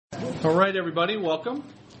All right, everybody, welcome.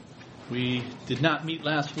 We did not meet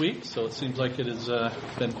last week, so it seems like it has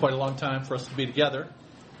been quite a long time for us to be together.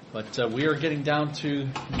 But we are getting down to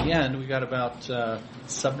the end. We've got about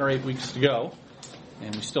 7 or 8 weeks to go,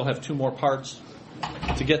 and we still have 2 more parts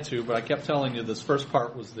to get to. But I kept telling you this first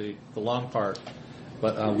part was the long part.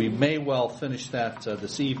 But we may well finish that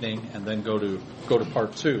this evening and then go to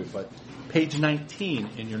part 2. But page 19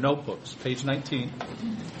 in your notebooks, page 19.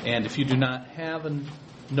 And if you do not have a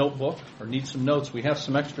notebook or need some notes, we have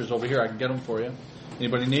some extras over here. I can get them for you.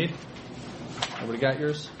 Anybody need? Everybody got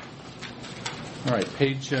yours? All right,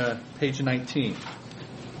 page 19.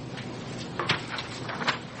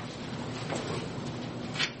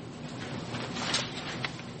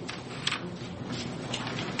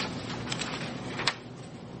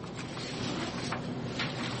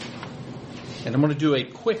 And I'm going to do a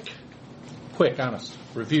quick, honest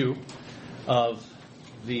review of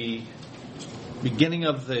the beginning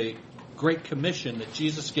of the Great Commission that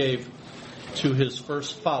Jesus gave to his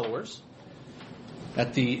first followers.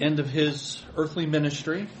 At the end of his earthly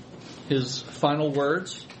ministry, his final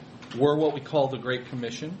words were what we call the Great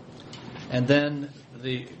Commission. And then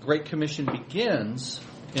the Great Commission begins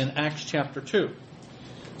in Acts chapter 2.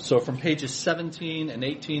 So from pages 17 and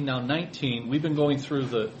 18, now 19, we've been going through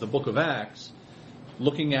the book of Acts,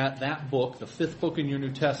 looking at that book, the 5th book in your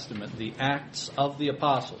New Testament, the Acts of the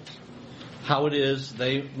Apostles. How it is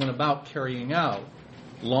they went about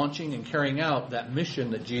launching and carrying out that mission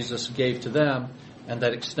that Jesus gave to them and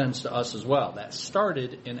that extends to us as well. That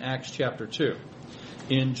started in Acts chapter 2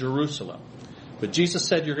 in Jerusalem. But Jesus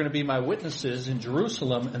said, you're going to be my witnesses in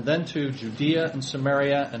Jerusalem and then to Judea and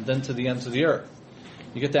Samaria and then to the ends of the earth.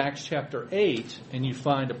 You get to Acts chapter 8 and you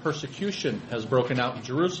find a persecution has broken out in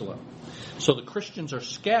Jerusalem. So the Christians are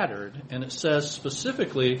scattered, and it says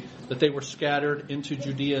specifically that they were scattered into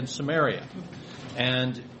Judea and Samaria.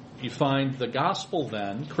 And you find the gospel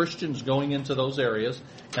then, Christians going into those areas,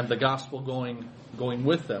 and the gospel going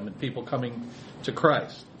with them, and people coming to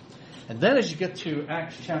Christ. And then as you get to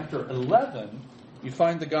Acts chapter 11, you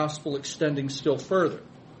find the gospel extending still further.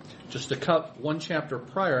 Just to cut one chapter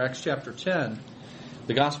prior, Acts chapter 10,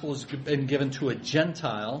 the gospel has been given to a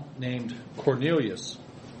Gentile named Cornelius.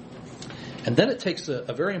 And then it takes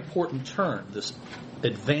a very important turn, this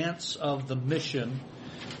advance of the mission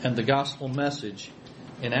and the gospel message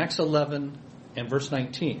in Acts 11 and verse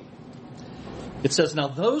 19. It says, now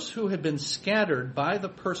those who had been scattered by the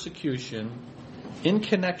persecution in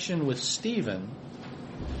connection with Stephen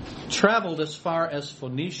traveled as far as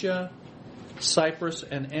Phoenicia, Cyprus,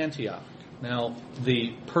 and Antioch. Now,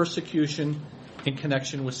 the persecution in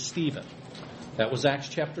connection with Stephen. That was Acts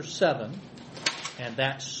chapter 7. And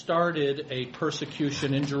that started a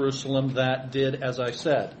persecution in Jerusalem that did, as I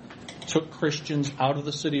said, took Christians out of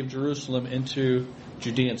the city of Jerusalem into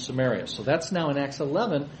Judea and Samaria. So that's now in Acts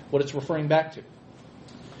 11 what it's referring back to.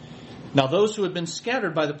 Now those who had been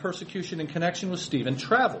scattered by the persecution in connection with Stephen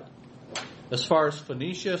traveled as far as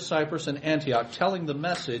Phoenicia, Cyprus, and Antioch, telling the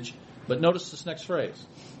message, but notice this next phrase,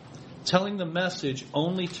 telling the message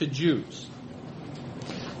only to Jews.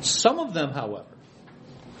 Some of them, however,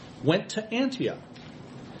 went to Antioch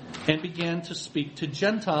and began to speak to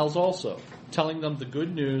Gentiles also, telling them the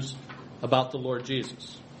good news about the Lord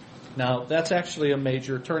Jesus. Now, that's actually a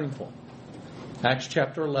major turning point. Acts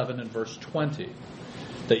chapter 11 and verse 20.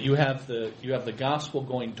 That you have the gospel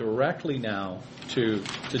going directly now to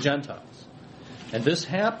Gentiles. And this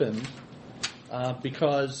happened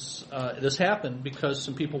because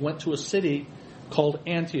some people went to a city called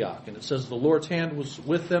Antioch. And it says the Lord's hand was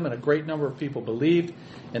with them and a great number of people believed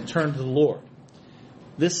and turned to the Lord.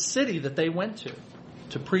 This city that they went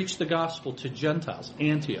to preach the gospel to Gentiles,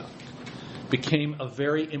 Antioch, became a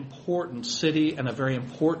very important city and a very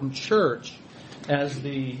important church as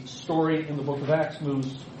the story in the book of Acts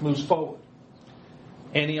moves forward.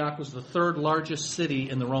 Antioch was the 3rd largest city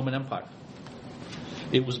in the Roman Empire.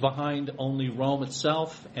 It was behind only Rome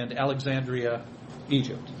itself and Alexandria,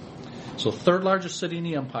 Egypt. So 3rd largest city in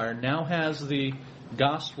the empire now has the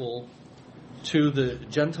gospel to the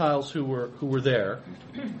Gentiles who were there.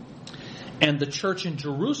 And the church in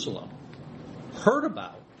Jerusalem heard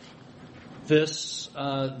about this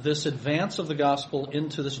advance of the gospel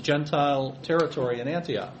into this Gentile territory in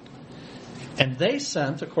Antioch. And they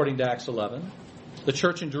sent, according to Acts 11, the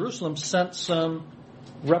church in Jerusalem sent some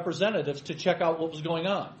representatives to check out what was going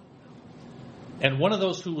on. And one of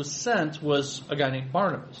those who was sent was a guy named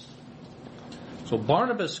Barnabas. So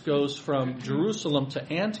Barnabas goes from Jerusalem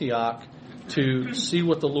to Antioch to see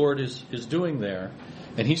what the Lord is doing there.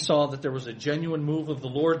 And he saw that there was a genuine move of the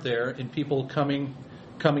Lord there in people coming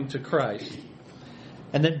to Christ.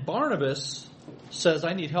 And then Barnabas says,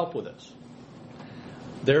 I need help with this.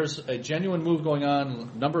 There's a genuine move going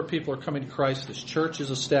on. A number of people are coming to Christ. This church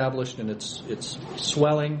is established and it's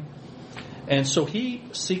swelling. And so he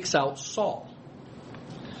seeks out Saul.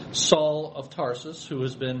 Saul of Tarsus, who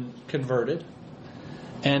has been converted.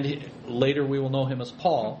 And later we will know him as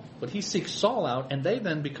Paul. But he seeks Saul out, and they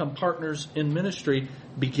then become partners in ministry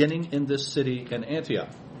beginning in this city in Antioch.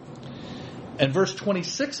 And verse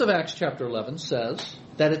 26 of Acts chapter 11 says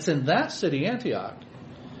that it's in that city, Antioch,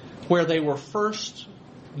 where they were first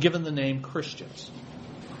given the name Christians.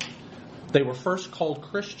 They were first called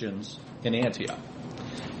Christians in Antioch.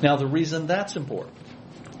 Now, the reason that's important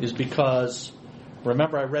is because,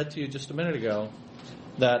 remember I read to you just a minute ago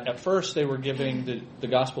that at first they were giving the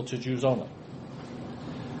gospel to Jews only.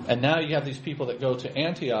 And now you have these people that go to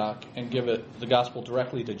Antioch and give the gospel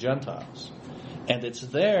directly to Gentiles. And it's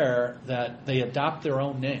there that they adopt their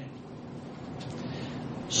own name.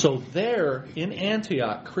 So there, in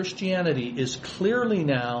Antioch, Christianity is clearly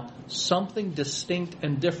now something distinct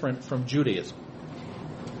and different from Judaism.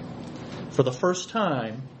 For the first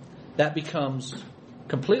time, that becomes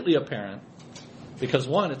completely apparent because,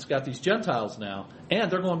 one, it's got these Gentiles now, and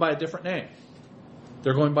they're going by a different name.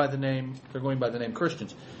 They're going by the name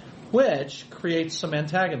Christians, which creates some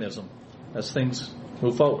antagonism as things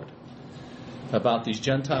move forward about these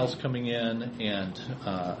Gentiles coming in and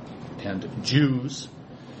Jews,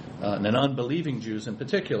 and unbelieving Jews in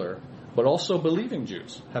particular, but also believing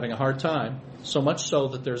Jews having a hard time, so much so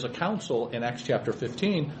that there's a council in Acts chapter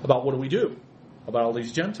 15 about what do we do about all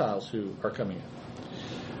these Gentiles who are coming in.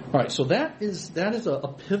 All right, so that is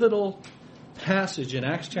a pivotal passage in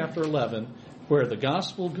Acts chapter 11 where the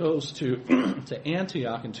gospel goes to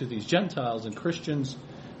Antioch and to these Gentiles, and Christians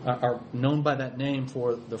are known by that name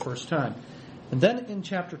for the first time. And then in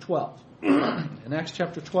chapter 12, in Acts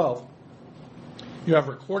chapter 12, you have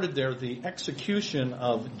recorded there the execution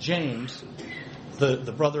of James,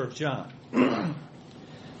 the brother of John.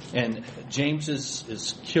 And James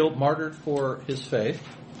is killed, martyred for his faith.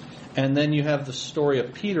 And then you have the story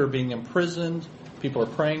of Peter being imprisoned. People are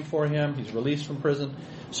praying for him. He's released from prison.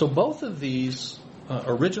 So both of these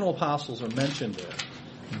original apostles are mentioned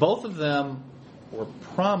there. Both of them were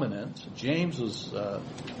prominent. James was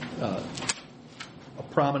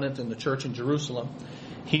prominent in the church in Jerusalem.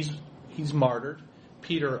 He's martyred.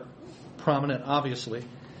 Peter, prominent, obviously.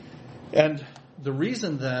 And the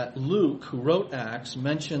reason that Luke, who wrote Acts,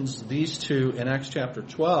 mentions these two in Acts chapter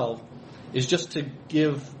 12 is just to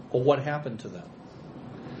give what happened to them.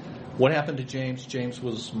 What happened to James? James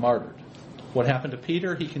was martyred. What happened to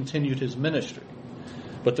Peter? He continued his ministry.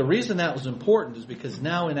 But the reason that was important is because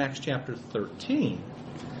now in Acts chapter 13,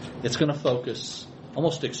 it's going to focus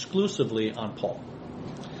almost exclusively on Paul.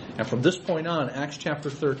 And from this point on, Acts chapter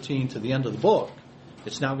 13 to the end of the book,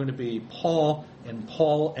 it's now going to be Paul and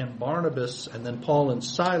Barnabas, and then Paul and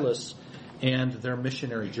Silas and their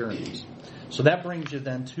missionary journeys. So that brings you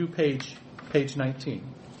then to page 19.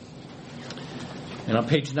 And on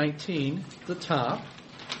page 19, the top,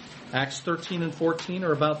 Acts 13 and 14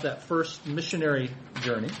 are about that first missionary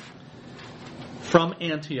journey from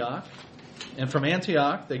Antioch. And from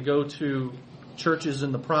Antioch, they go to churches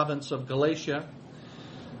in the province of Galatia,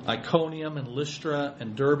 Iconium and Lystra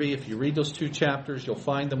and Derbe. If you read those two chapters, you'll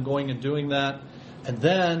find them going and doing that. And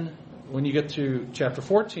then, when you get to chapter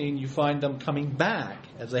 14, you find them coming back.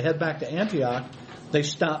 As they head back to Antioch, they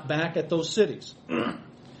stop back at those cities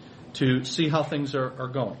to see how things are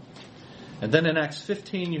going. And then in Acts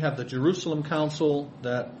 15, you have the Jerusalem Council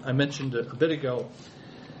that I mentioned a bit ago,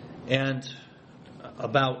 and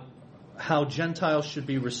about how Gentiles should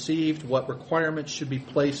be received, what requirements should be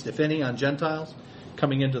placed, if any, on Gentiles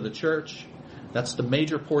coming into the church. That's the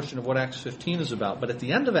major portion of what Acts 15 is about. But at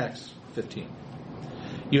the end of Acts 15,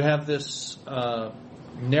 you have this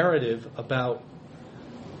narrative about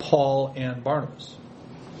Paul and Barnabas.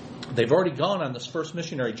 They've already gone on this first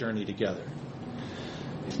missionary journey together.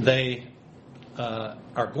 They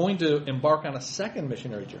are going to embark on a second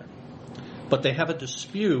missionary journey. But they have a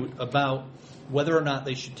dispute about whether or not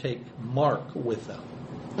they should take Mark with them.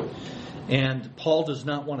 And Paul does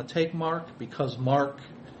not want to take Mark because Mark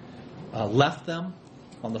left them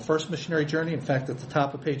on the first missionary journey. In fact, at the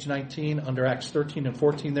top of page 19, under Acts 13 and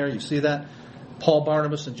 14 there, you see that. Paul,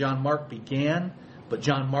 Barnabas, and John Mark began, but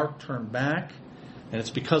John Mark turned back. And it's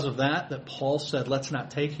because of that Paul said, let's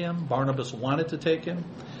not take him. Barnabas wanted to take him.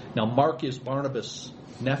 Now, Mark is Barnabas'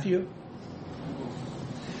 nephew.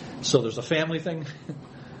 So there's a family thing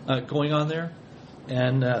going on there.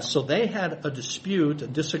 And so they had a dispute, a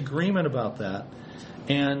disagreement about that.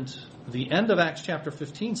 And the end of Acts chapter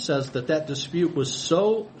 15 says that dispute was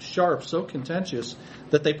so sharp, so contentious,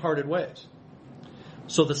 that they parted ways.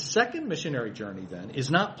 So the second missionary journey then is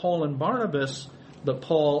not Paul and Barnabas, but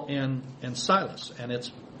Paul and Silas. And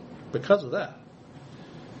it's because of that.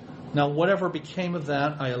 Now, whatever became of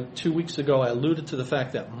that, 2 weeks ago I alluded to the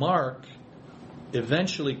fact that Mark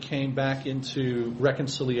eventually came back into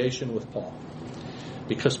reconciliation with Paul,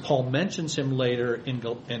 because Paul mentions him later in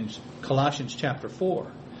Colossians chapter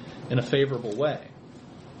 4 in a favorable way.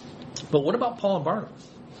 But what about Paul and Barnabas?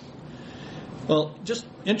 Well, just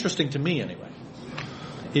interesting to me anyway,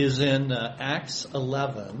 is in Acts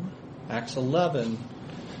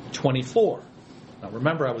 11:24. Now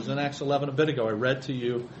remember, I was in Acts 11 a bit ago. I read to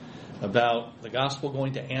you about the gospel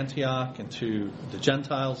going to Antioch and to the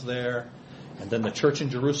Gentiles there, and then the church in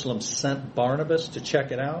Jerusalem sent Barnabas to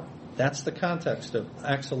check it out. That's the context of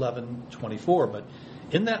Acts 11:24. But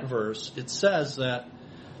in that verse, it says that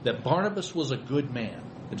Barnabas was a good man.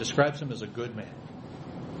 It describes him as a good man.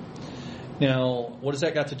 Now, what has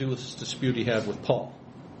that got to do with this dispute he had with Paul?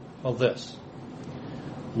 Well, this.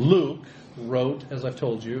 Luke wrote, as I've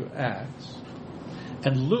told you, Acts.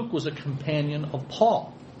 And Luke was a companion of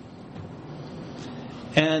Paul.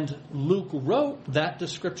 And Luke wrote that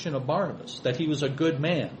description of Barnabas, that he was a good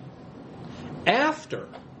man, after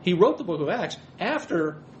he wrote the book of Acts,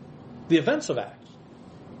 after the events of Acts.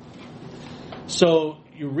 So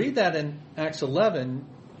you read that in Acts 11,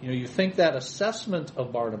 you think that assessment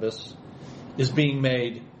of Barnabas is being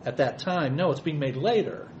made at that time. No, it's being made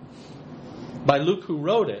later by Luke, who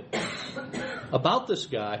wrote it, about this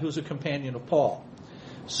guy who's a companion of Paul.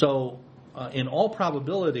 So in all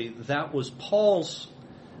probability, that was Paul's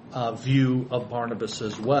view of Barnabas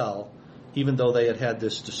as well, even though they had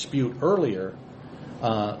this dispute earlier.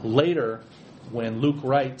 Later, when Luke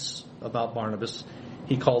writes about Barnabas,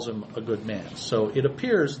 he calls him a good man. So it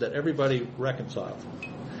appears that everybody reconciled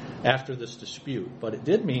after this dispute. But it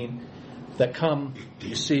did mean that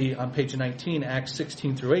you see on page 19, Acts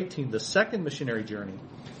 16 through 18, the second missionary journey,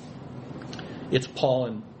 it's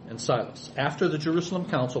Paul and Silas. After the Jerusalem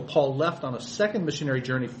Council, Paul left on a second missionary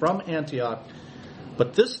journey from Antioch,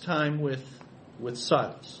 but this time with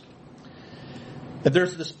Silas. And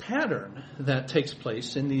there's this pattern that takes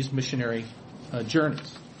place in these missionary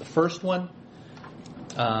journeys. The first one,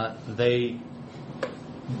 they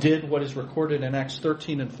did what is recorded in Acts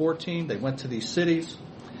 13 and 14. They went to these cities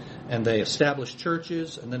and they established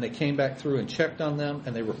churches, and then they came back through and checked on them,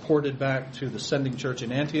 and they reported back to the sending church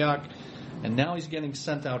in Antioch. And now he's getting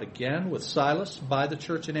sent out again with Silas by the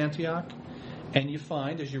church in Antioch. And you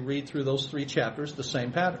find, as you read through those 3 chapters, the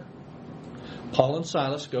same pattern. Paul and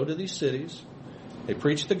Silas go to these cities. They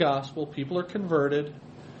preach the gospel. People are converted.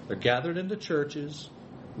 They're gathered into churches.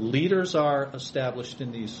 Leaders are established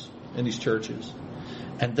in these churches.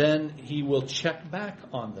 And then he will check back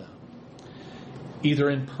on them, either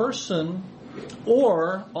in person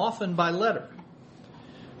or often by letter.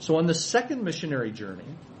 So on the second missionary journey,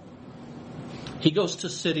 he goes to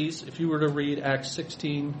cities. If you were to read Acts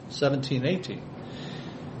 16, 17, 18,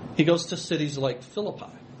 he goes to cities like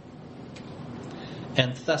Philippi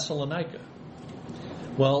and Thessalonica.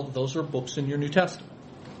 Well, those are books in your New Testament,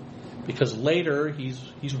 because later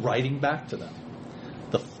he's writing back to them.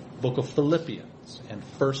 The book of Philippians and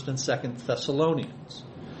 1st and 2nd Thessalonians.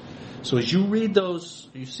 So as you read those,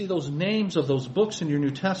 you see those names of those books in your New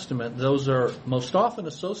Testament, those are most often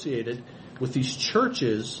associated with these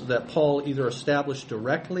churches that Paul either established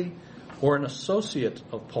directly or an associate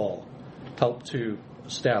of Paul helped to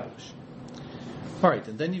establish. All right,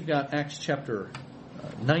 and then you've got Acts chapter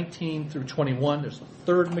 19 through 21. There's the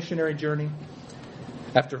third missionary journey.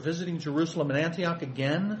 After visiting Jerusalem and Antioch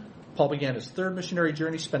again, Paul began his third missionary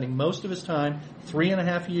journey, spending most of his time,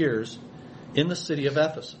 3.5 years, in the city of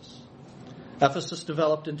Ephesus. Ephesus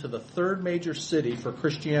developed into the third major city for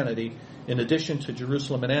Christianity in addition to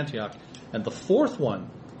Jerusalem and Antioch. And the fourth one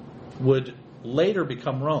would later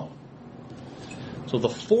become Rome. So the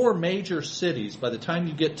 4 major cities, by the time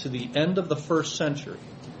you get to the end of the 1st century,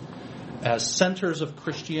 as centers of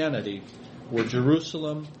Christianity, were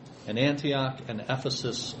Jerusalem and Antioch and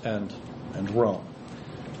Ephesus and Rome.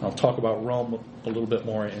 I'll talk about Rome a little bit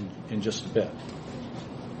more in just a bit.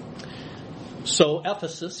 So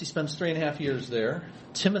Ephesus, he spends 3.5 years there.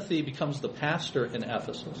 Timothy becomes the pastor in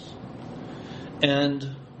Ephesus.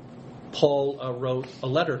 And Paul wrote a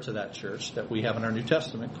letter to that church that we have in our New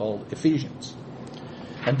Testament called Ephesians.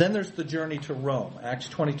 And then there's the journey to Rome, Acts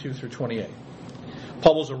 22 through 28.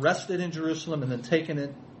 Paul was arrested in Jerusalem and then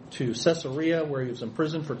taken to Caesarea, where he was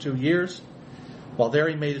imprisoned for 2 years. While there,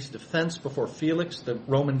 he made his defense before Felix, the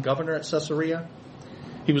Roman governor at Caesarea.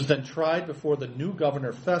 He was then tried before the new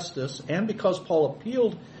governor Festus, and because Paul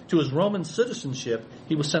appealed to his Roman citizenship,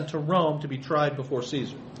 he was sent to Rome to be tried before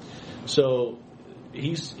Caesar. So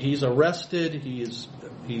he's arrested. He's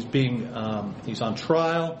on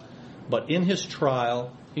trial, but in his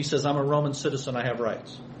trial, he says, "I'm a Roman citizen. I have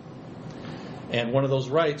rights." And one of those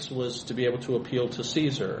rights was to be able to appeal to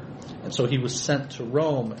Caesar, and so he was sent to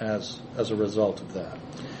Rome as a result of that.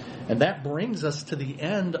 And that brings us to the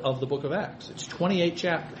end of the book of Acts. It's 28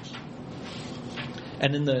 chapters.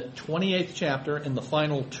 And in the 28th chapter, in the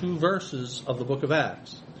final 2 verses of the book of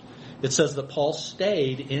Acts, it says that Paul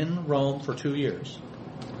stayed in Rome for 2 years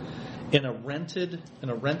in a rented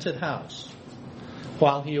house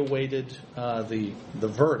while he awaited the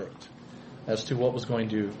verdict as to what was going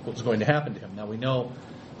to happen to him. Now we know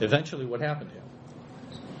eventually what happened to him.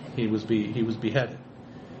 He was beheaded,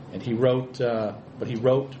 and he wrote some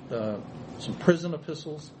prison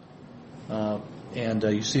epistles, and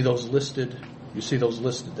you see those listed. You see those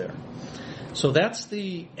listed there. So that's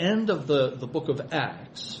the end of the book of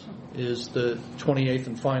Acts, is the 28th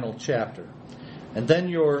and final chapter. And then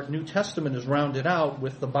your New Testament is rounded out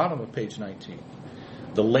with the bottom of page 19.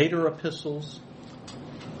 The later epistles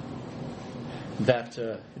that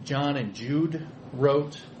John and Jude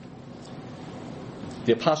wrote.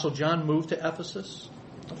 The Apostle John moved to Ephesus.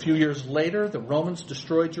 A few years later, the Romans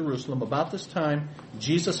destroyed Jerusalem. About this time,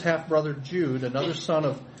 Jesus' half-brother Jude, another son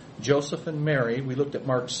of Joseph and Mary, we looked at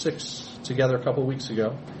Mark 6 together a couple weeks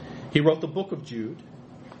ago, he wrote the book of Jude.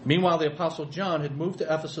 Meanwhile, the Apostle John had moved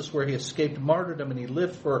to Ephesus, where he escaped martyrdom, and he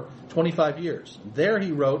lived for 25 years. There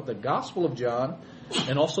he wrote the Gospel of John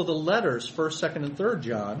and also the letters, 1st, 2nd, and 3rd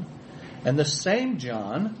John. And the same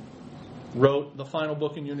John wrote the final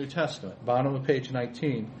book in your New Testament, bottom of page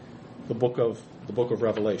 19, the book of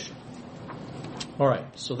Revelation. All right,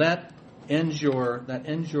 so that ends your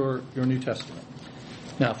New Testament.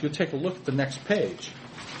 Now, if you'll take a look at the next page,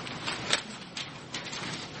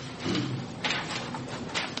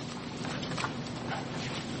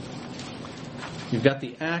 you've got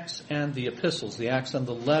the Acts and the epistles, the Acts and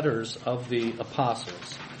the letters of the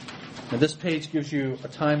apostles. Now, this page gives you a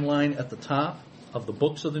timeline at the top of the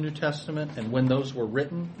books of the New Testament and when those were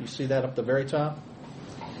written. You see that up the very top?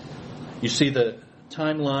 You see the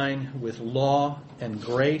timeline with law and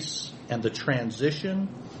grace and the transition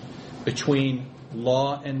between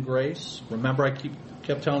law and grace. Remember, I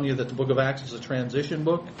kept telling you that the book of Acts is a transition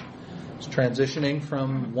book. It's transitioning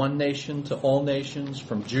from one nation to all nations,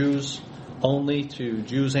 from Jews only to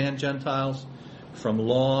Jews and Gentiles, from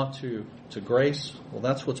law to grace. Well,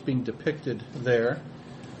 that's what's being depicted there.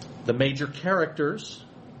 The major characters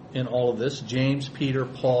in all of this, James, Peter,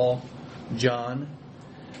 Paul, John,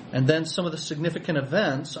 and then some of the significant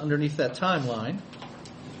events underneath that timeline.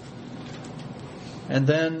 And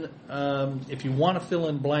then if you want to fill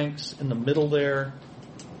in blanks in the middle there,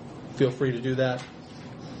 feel free to do that.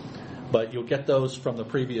 But you'll get those from the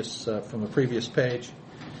previous page.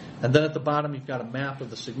 And then at the bottom, you've got a map of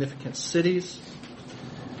the significant cities,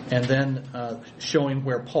 and then showing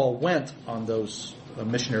where Paul went on those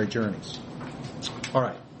missionary journeys. All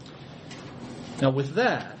right. Now with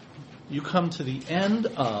that, you come to the end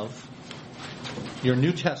of your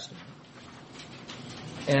New Testament,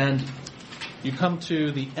 and you come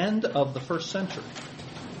to the end of the first century.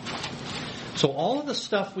 So all of the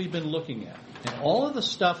stuff we've been looking at, and all of the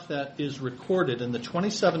stuff that is recorded in the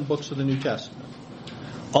 27 books of the New Testament,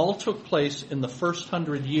 all took place in the first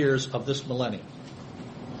 100 years of this millennium,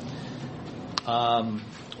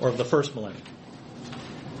 or of the first millennium.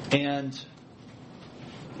 And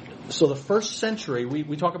so the first century,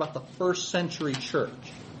 we talk about the first century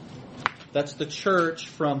church. That's the church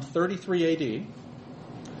from 33 AD,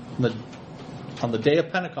 on the day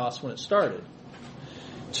of Pentecost when it started,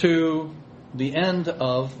 to the end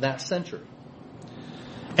of that century.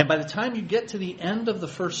 And by the time you get to the end of the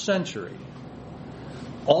first century,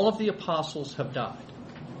 all of the apostles have died.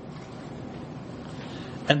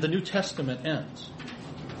 And the New Testament ends.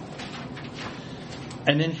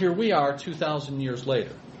 And then here we are 2,000 years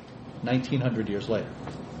later, 1,900 years later.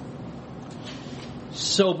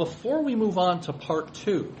 So before we move on to part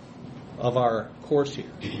 2 of our course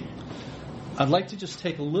here, I'd like to just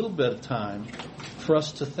take a little bit of time for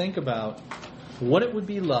us to think about what it would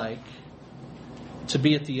be like to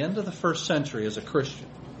be at the end of the first century as a Christian,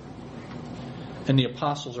 and the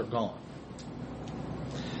apostles are gone.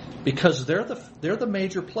 Because they're the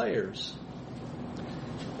major players.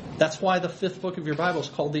 That's why the 5th book of your Bible is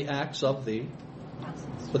called the Acts of the...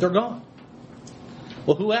 But they're gone.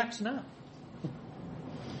 Well, who acts now?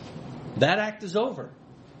 That act is over.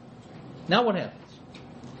 Now what happens?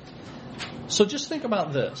 So just think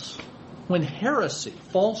about this. When heresy,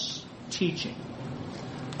 false teaching,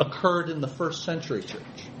 occurred in the first century church,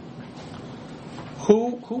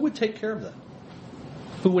 who would take care of that?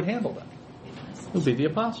 Who would handle that? Would be the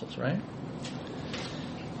apostles, right?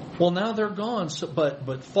 Well, now they're gone,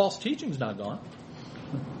 but false teaching's not gone.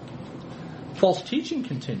 False teaching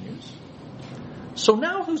continues. So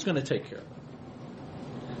now who's going to take care of it?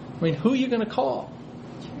 I mean, who are you going to call?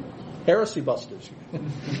 Heresy busters.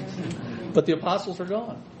 But the apostles are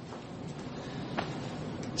gone.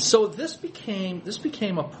 So this became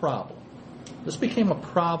a problem. This became a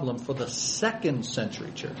problem for the 2nd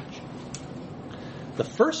century church. The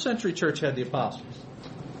 1st century church had the apostles.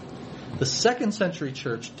 The 2nd century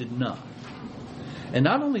church did not. And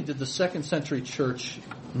not only did the 2nd century church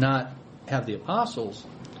not have the apostles,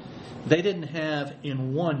 they didn't have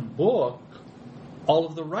in one book all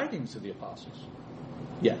of the writings of the apostles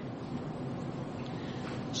yet.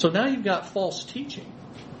 So now you've got false teaching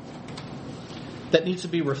that needs to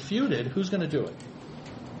be refuted. Who's going to do it?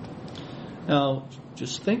 Now,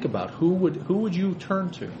 just think about who would you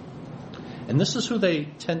turn to? And this is who they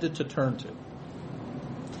tended to turn to.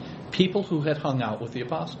 People who had hung out with the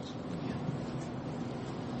apostles.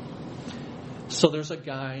 So there's a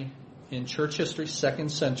guy in church history, 2nd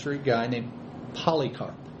century guy named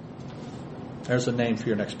Polycarp. There's a name for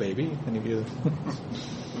your next baby. Any of you?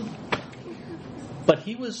 But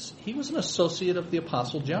he was an associate of the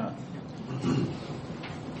Apostle John.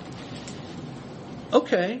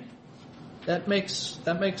 Okay, that makes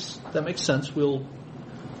sense.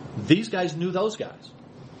 These guys knew those guys.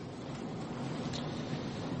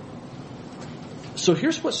 So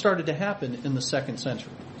here's what started to happen in the 2nd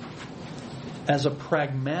century. As a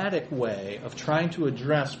pragmatic way of trying to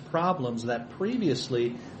address problems that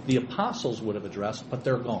previously the apostles would have addressed, but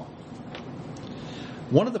they're gone.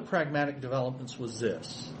 One of the pragmatic developments was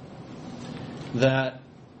this, that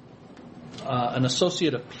an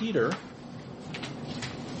associate of Peter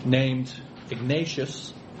named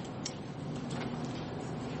Ignatius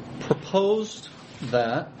proposed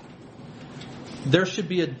that there should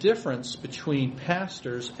be a difference between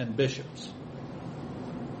pastors and bishops.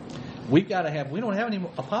 We don't have any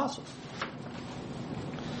apostles.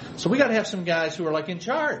 So we got to have some guys who are like in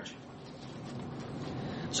charge.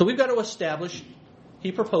 So we've got to establish,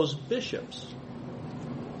 he proposed bishops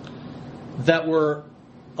that were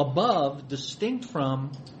above, distinct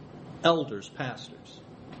from elders, pastors.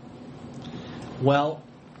 Well,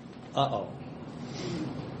 Now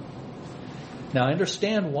I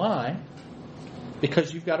understand why.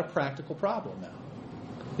 Because you've got a practical problem now.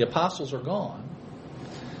 The apostles are gone.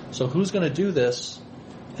 So who's going to do this?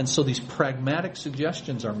 And so these pragmatic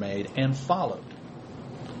suggestions are made and followed,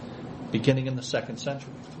 beginning in the 2nd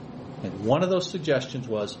century. And one of those suggestions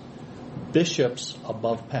was bishops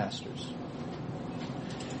above pastors.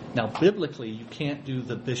 Now, biblically, you can't do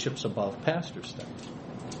the bishops above pastors thing.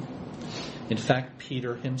 In fact,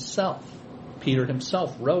 Peter himself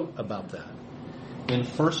wrote about that in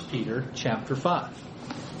 1 Peter chapter 5.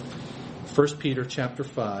 1 Peter chapter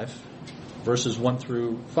 5, verses 1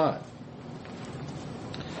 through 5.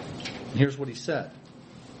 And here's what he said.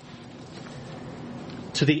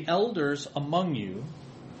 To the elders among you,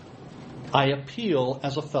 I appeal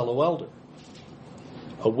as a fellow elder,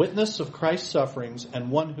 a witness of Christ's sufferings,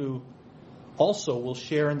 and one who also will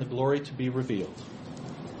share in the glory to be revealed.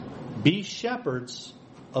 Be shepherds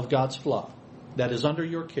of God's flock that is under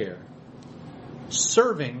your care,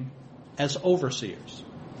 serving as overseers.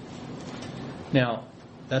 Now,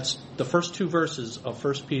 that's the first 2 verses of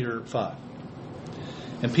 1 Peter 5.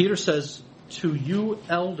 And Peter says, to you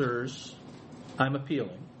elders, I'm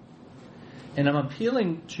appealing. And I'm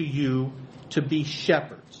appealing to you to be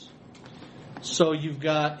shepherds. So you've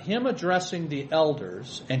got him addressing the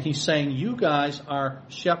elders, and he's saying, you guys are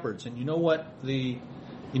shepherds. And you know what the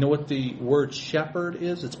word shepherd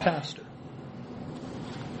is? It's pastor.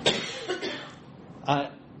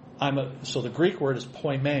 So the Greek word is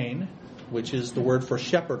poimen, which is the word for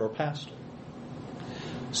shepherd or pastor.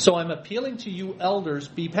 So I'm appealing to you elders,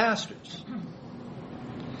 be pastors.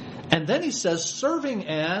 And then he says, serving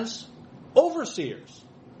as overseers.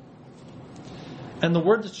 And the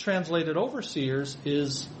word that's translated overseers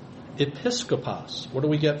is episkopos. What do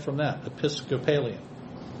we get from that? Episcopalian.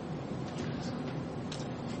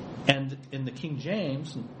 And in the King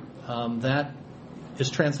James, that is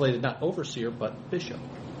translated not overseer, but bishop.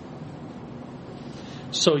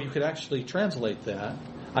 So you could actually translate that.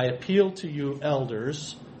 I appeal to you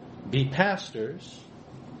elders, be pastors,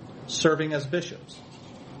 serving as bishops.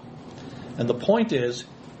 And the point is,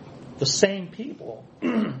 the same people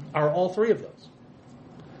are all 3 of those.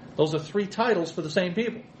 Those are 3 titles for the same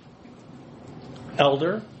people.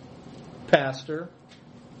 Elder, pastor,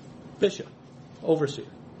 bishop, overseer.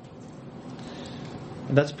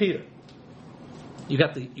 And that's Peter. You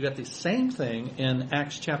got the same thing in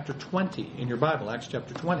Acts chapter 20 in your Bible, Acts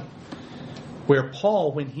chapter 20, where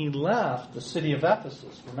Paul, when he left the city of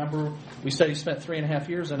Ephesus, remember we said he spent 3.5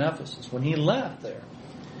 years in Ephesus. When he left there,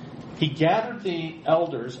 he gathered the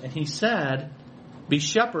elders and he said, "Be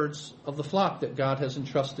shepherds of the flock that God has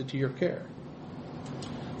entrusted to your care,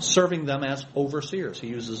 serving them as overseers." He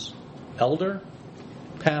uses elder,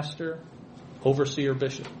 pastor, overseer,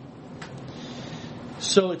 bishop.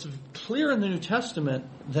 So it's clear in the New Testament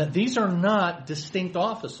that these are not distinct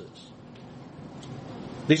offices.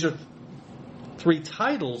 These are 3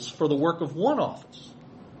 titles for the work of one office.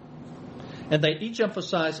 And they each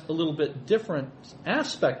emphasize a little bit different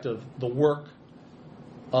aspect of the work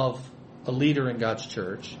of a leader in God's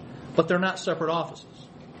church, but they're not separate offices.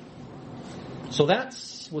 So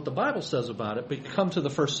that's what the Bible says about it. But you come to the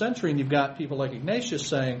first century and you've got people like Ignatius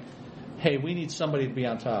saying, hey, we need somebody to be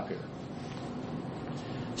on top here.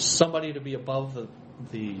 Somebody to be above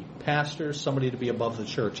the pastors, somebody to be above the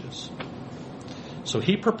churches. So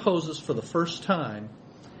he proposes for the first time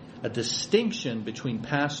a distinction between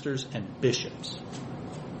pastors and bishops.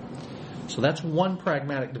 So that's one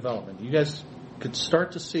pragmatic development. You guys could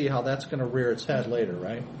start to see how that's going to rear its head later,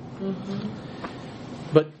 right? Mm-hmm.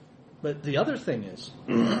 But the other thing is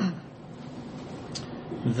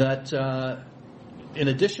that in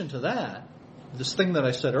addition to that, this thing that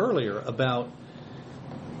I said earlier about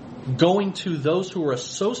going to those who were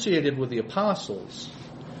associated with the apostles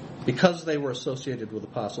because they were associated with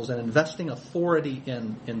apostles and investing authority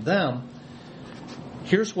in them,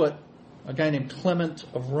 here's what a guy named Clement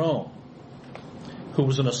of Rome, who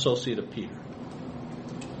was an associate of Peter,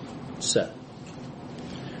 said.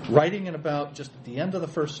 Writing in about just at the end of the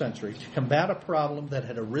first century, to combat a problem that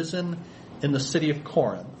had arisen in the city of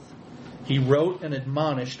Corinth, he wrote and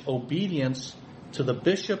admonished obedience to the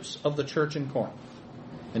bishops of the church in Corinth.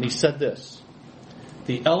 And he said this: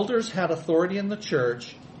 the elders had authority in the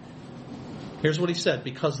church, here's what he said,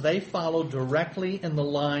 because they followed directly in the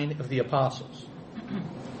line of the apostles.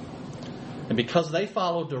 And because they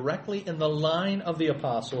followed directly in the line of the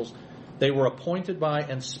apostles, they were appointed by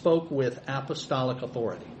and spoke with apostolic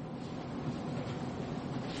authority.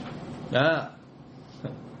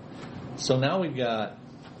 So now we've got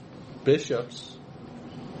bishops,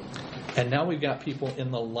 and now we've got people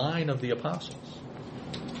in the line of the apostles.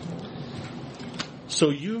 So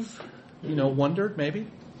you've, wondered maybe,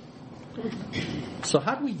 so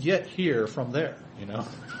how do we get here from there,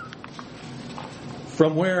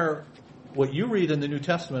 From where what you read in the New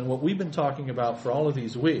Testament, what we've been talking about for all of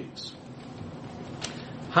these weeks,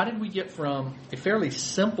 how did we get from a fairly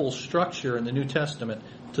simple structure in the New Testament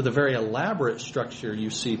to the very elaborate structure you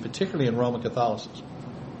see, particularly in Roman Catholicism?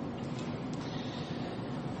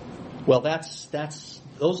 Well,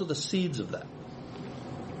 those are the seeds of that,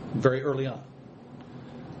 very early on.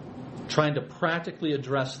 Trying to practically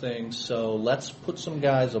address things, so let's put some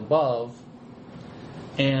guys above,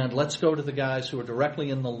 and let's go to the guys who are directly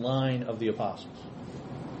in the line of the apostles.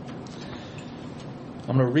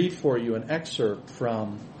 I'm going to read for you an excerpt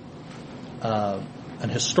from an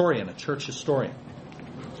historian, a church historian.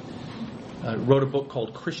 Wrote a book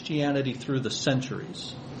called Christianity Through the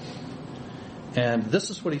Centuries. And this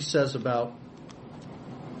is what he says about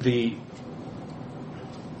the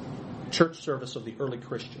church service of the early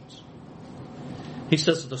Christians. He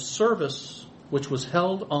says, the service which was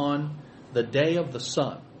held on the day of the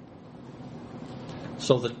sun.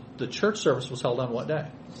 So the church service was held on what day?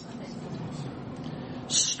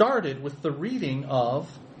 Started with the reading of,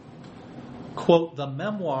 quote, the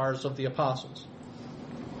memoirs of the apostles.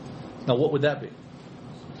 Now, what would that be?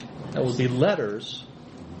 That would be letters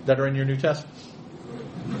that are in your New Testament.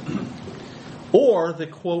 Or the,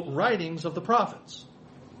 quote, writings of the prophets.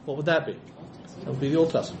 What would that be? That would be the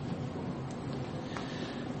Old Testament.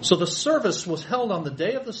 So the service was held on the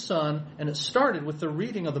day of the sun, and it started with the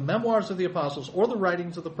reading of the memoirs of the apostles or the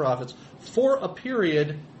writings of the prophets for a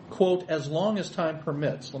period, quote, as long as time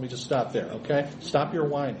permits. Let me just stop there, okay? Stop your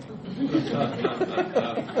whining.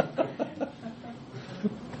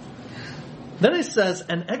 Then it says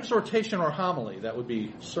an exhortation or homily, that would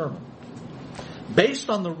be sermon, based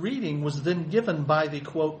on the reading was then given by the,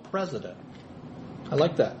 quote, president. I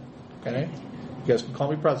like that, okay? You guys can call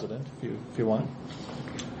me president if you want.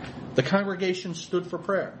 The congregation stood for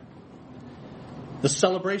prayer. The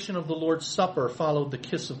celebration of the Lord's Supper followed the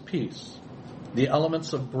kiss of peace. The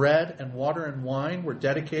elements of bread and water and wine were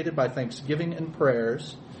dedicated by thanksgiving and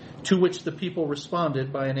prayers, to which the people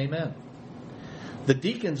responded by an amen. The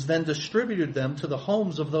deacons then distributed them to the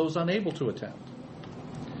homes of those unable to attend.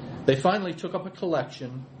 They finally took up a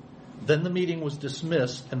collection. Then the meeting was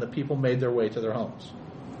dismissed and the people made their way to their homes.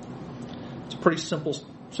 It's a pretty simple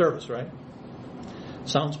service, right?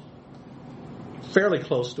 Sounds fairly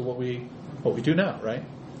close to what we do now, right?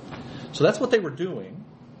 So that's what they were doing.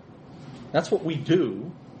 That's what we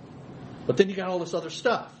do. But then you got all this other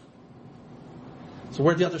stuff. So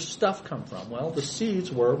where'd the other stuff come from? Well, the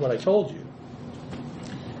seeds were what I told you.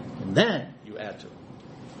 And then you add to it.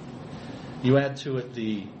 You add to it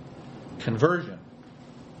the conversion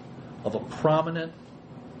of a prominent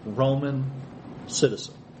Roman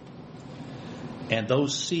citizen. And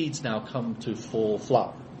those seeds now come to full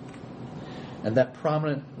flower. And that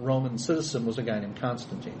prominent Roman citizen was a guy named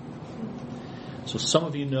Constantine. So some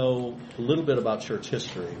of you know a little bit about church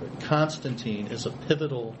history, but Constantine is a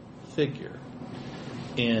pivotal figure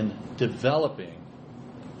in developing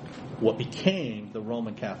what became the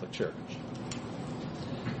Roman Catholic Church.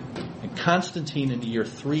 And Constantine in the year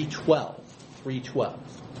 312,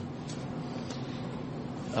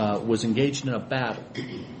 was engaged in a battle.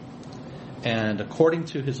 And according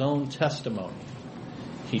to his own testimony,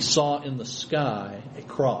 he saw in the sky a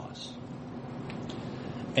cross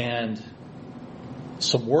and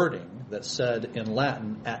some wording that said in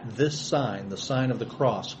Latin, "At this sign, the sign of the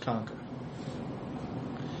cross, conquer."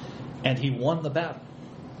 And he won the battle.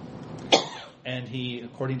 And he,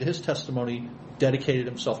 according to his testimony, dedicated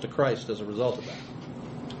himself to Christ as a result of that.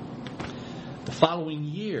 The following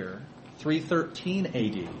year, 313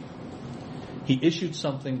 AD, he issued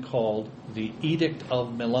something called the Edict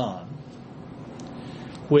of Milan,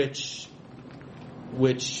 which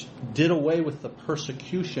did away with the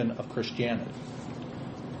persecution of Christianity.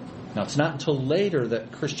 Now, it's not until later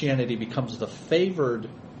that Christianity becomes the favored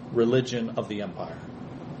religion of the empire.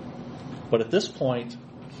 But at this point,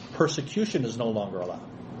 persecution is no longer allowed.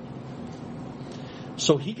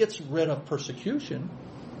 So he gets rid of persecution,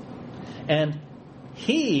 and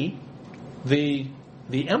he, the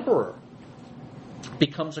emperor,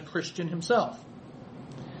 becomes a Christian himself.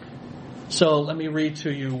 So let me read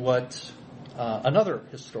to you what another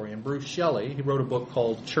historian, Bruce Shelley, he wrote a book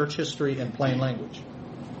called Church History in Plain Language.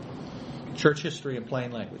 Church History in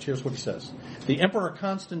Plain Language. Here's what he says. The Emperor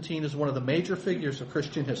Constantine is one of the major figures of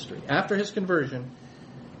Christian history. After his conversion,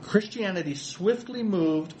 Christianity swiftly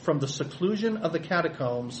moved from the seclusion of the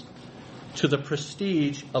catacombs to the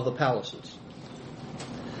prestige of the palaces.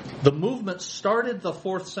 The movement started the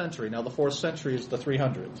 4th century. Now, the 4th century is the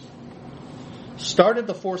 300s. Started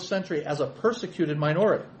the 4th century as a persecuted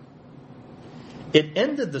minority. It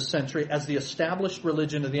ended the century as the established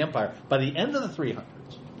religion of the empire. By the end of the 300s,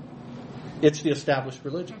 it's the established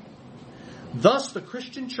religion. Thus, the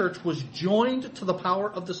Christian church was joined to the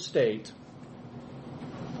power of the state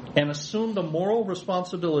and assumed a moral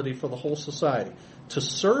responsibility for the whole society. To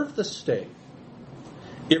serve the state,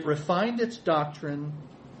 it refined its doctrine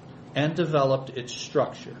and developed its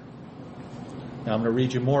structure. Now, I'm going to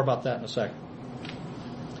read you more about that in a second.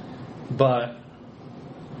 But,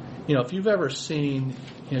 if you've ever seen,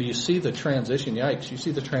 you see the transition, you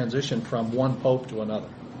see the transition from one pope to another.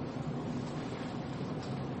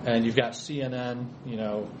 And you've got CNN,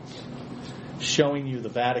 showing you the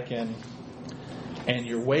Vatican, and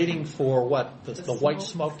you're waiting for the white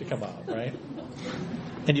smoke to come out, right?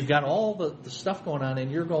 And you've got all the stuff going on,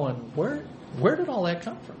 and you're going, where did all that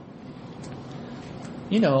come from?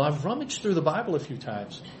 I've rummaged through the Bible a few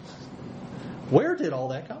times. Where did all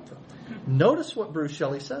that come from? Notice what Bruce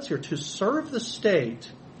Shelley says here. To serve the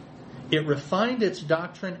state, it refined its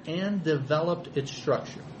doctrine and developed its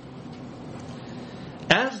structure.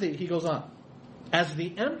 He goes on, as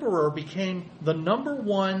the emperor became the number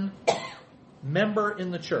one member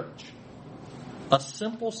in the church, a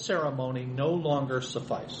simple ceremony no longer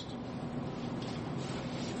sufficed.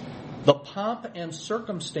 The pomp and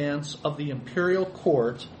circumstance of the imperial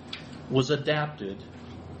court was adapted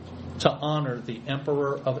to honor the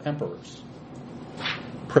emperor of emperors.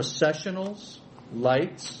 Processionals,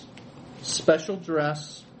 lights, special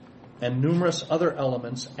dress, and numerous other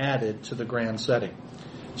elements added to the grand setting.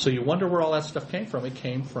 So you wonder where all that stuff came from. It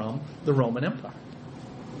came from the Roman Empire.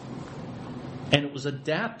 And it was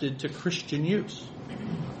adapted to Christian use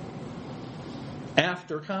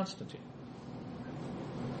after Constantine.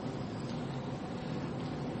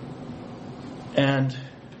 And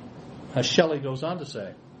as Shelley goes on to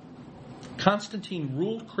say, Constantine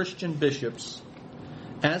ruled Christian bishops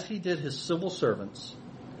as he did his civil servants,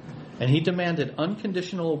 and he demanded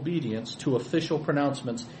unconditional obedience to official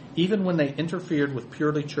pronouncements even when they interfered with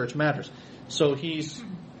purely church matters. So he's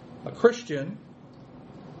a Christian.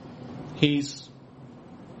 He's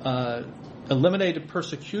eliminated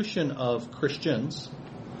persecution of Christians,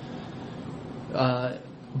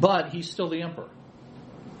 but he's still the emperor.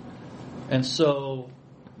 And so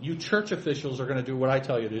you church officials are going to do what I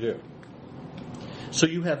tell you to do. So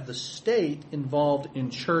you have the state involved in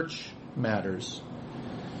church matters,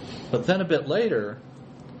 but then a bit later,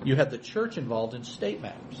 you have the church involved in state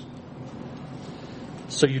matters.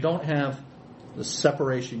 So you don't have the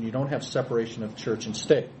separation, you don't have separation of church and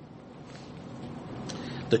state.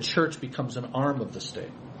 The church becomes an arm of the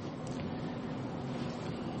state.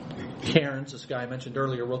 Cairns, this guy I mentioned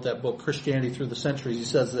earlier, wrote that book, Christianity Through the Centuries. He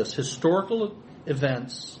says this: historical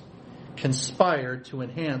events conspired to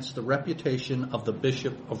enhance the reputation of the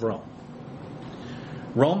Bishop of Rome.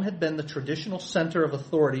 Rome had been the traditional center of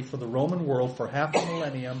authority for the Roman world for half a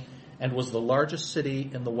millennium and was the largest city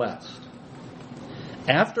in the West.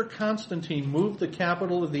 After Constantine moved the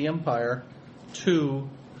capital of the empire to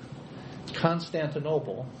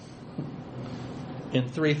Constantinople in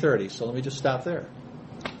 330, so let me just stop there.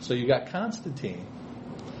 So you got Constantine,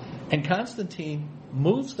 and Constantine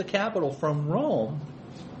moves the capital from Rome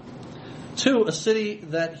to a city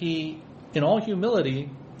that he, in all humility,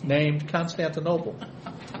 named Constantinople,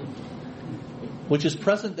 which is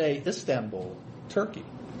present-day Istanbul, Turkey.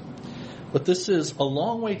 But this is a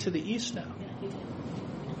long way to the east now.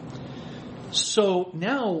 So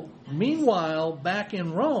now, meanwhile, back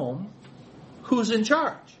in Rome, who's in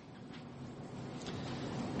charge?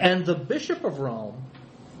 And the Bishop of Rome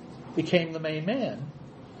became the main man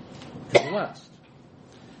in the West.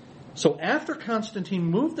 So after Constantine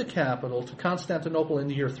moved the capital to Constantinople in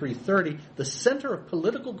the year 330, the center of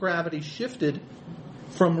political gravity shifted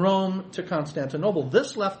from Rome to Constantinople.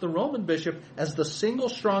 This left the Roman bishop as the single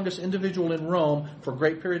strongest individual in Rome for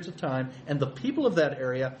great periods of time, and the people of that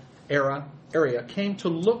area came to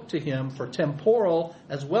look to him for temporal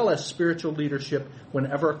as well as spiritual leadership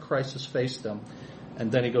whenever a crisis faced them. And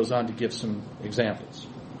then he goes on to give some examples.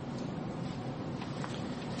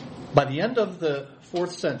 By the end of the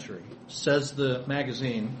 4th century, says the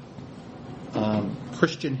magazine,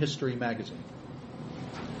 Christian History Magazine,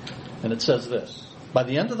 and it says this: by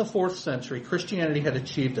the end of the 4th century, Christianity had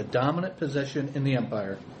achieved a dominant position in the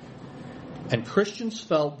empire, and Christians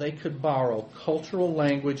felt they could borrow cultural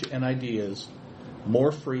language and ideas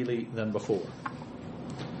more freely than before.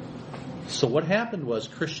 So what happened was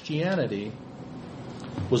Christianity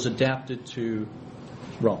was adapted to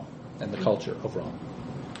Rome and the culture of Rome.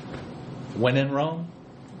 When in Rome?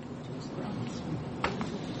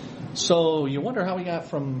 So you wonder how we got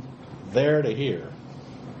from there to here.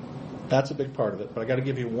 That's a big part of it. But I got to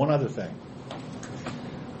give you one other thing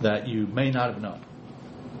that you may not have known.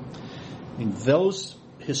 I mean, those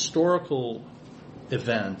historical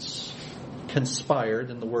events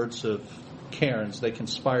conspired, in the words of Cairns, they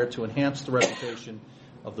conspired to enhance the reputation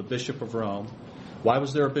of the Bishop of Rome. Why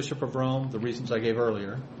was there a Bishop of Rome? The reasons I gave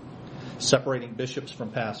earlier. Separating bishops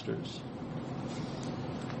from pastors.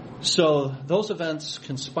 So those events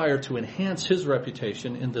conspired to enhance his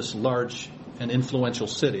reputation in this large and influential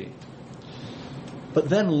city. But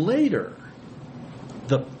then later,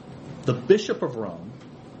 the Bishop of Rome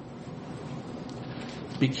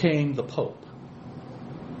became the Pope.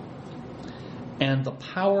 And the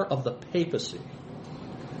power of the papacy,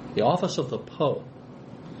 the office of the Pope,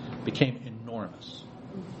 became enormous.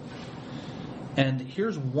 And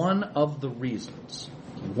here's one of the reasons.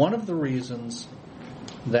 One of the reasons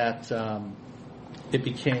that it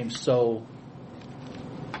became so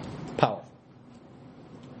powerful.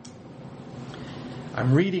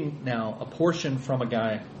 I'm reading now a portion from a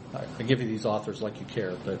guy. I give you these authors like you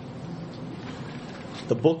care, but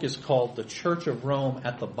the book is called The Church of Rome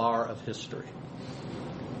at the Bar of History.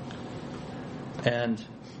 And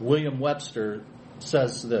William Webster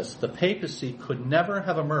says this: the papacy could never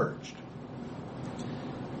have emerged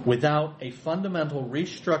without a fundamental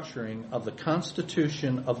restructuring of the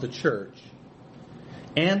constitution of the church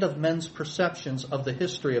and of men's perceptions of the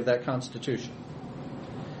history of that constitution.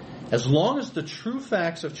 As long as the true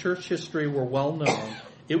facts of church history were well known,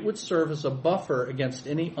 it would serve as a buffer against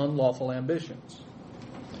any unlawful ambitions.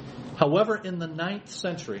 However, in the 9th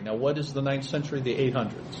century, now what is the 9th century? The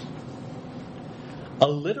 800s. A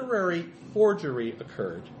literary forgery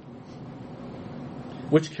occurred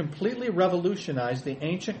which completely revolutionized the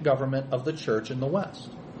ancient government of the church in the West.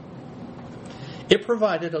 It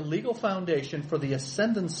provided a legal foundation for the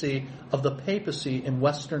ascendancy of the papacy in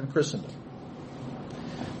Western Christendom.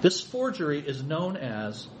 This forgery is known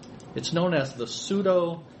as the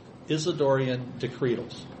Pseudo-Isidorian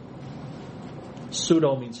Decretals.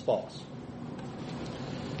 Pseudo means false.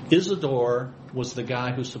 Isidore was the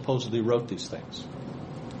guy who supposedly wrote these things,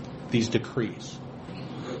 these decrees.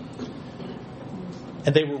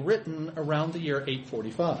 And they were written around the year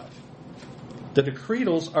 845. The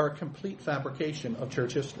Decretals are a complete fabrication of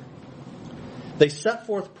church history. They set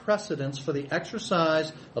forth precedents for the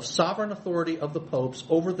exercise of sovereign authority of the popes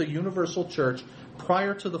over the universal church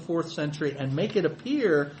prior to the 4th century and make it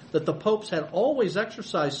appear that the popes had always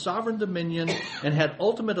exercised sovereign dominion and had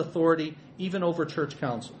ultimate authority even over church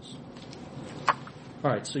councils. All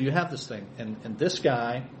right, so you have this thing, and this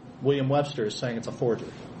guy, William Webster, is saying it's a forgery.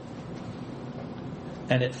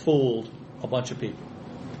 And it fooled a bunch of people.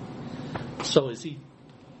 So is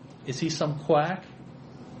he some quack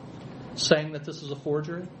saying that this is a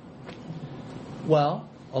forgery? Well,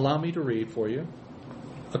 allow me to read for you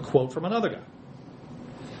a quote from another guy.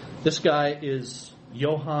 This guy is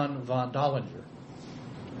Johann von Dollinger,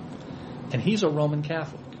 and he's a Roman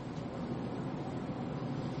Catholic.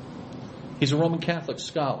 He's a Roman Catholic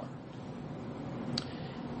scholar.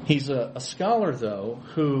 He's a scholar, though,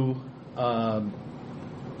 who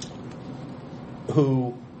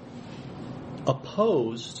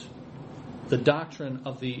opposed the doctrine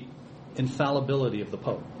of the infallibility of the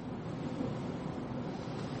Pope.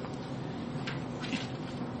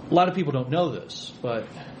 A lot of people don't know this, but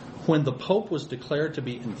when the Pope was declared to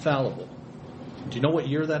be infallible, do you know what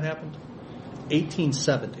year that happened?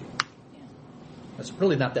 1870. That's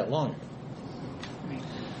really not that long ago.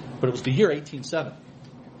 But it was the year 1870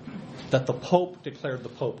 that the Pope declared the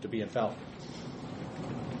Pope to be infallible.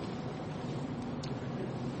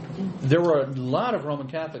 There were a lot of Roman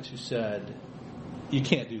Catholics who said, you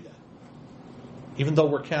can't do that. Even though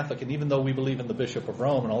we're Catholic and even though we believe in the Bishop of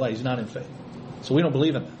Rome and all that, he's not in faith. So we don't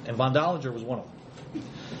believe in that. And von Dollinger was one of them.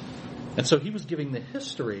 And so he was giving the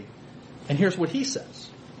history, and here's what he says.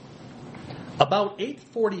 About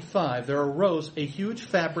 845, there arose a huge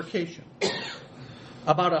fabrication.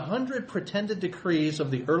 About 100 pretended decrees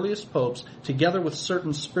of the earliest popes, together with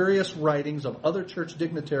certain spurious writings of other church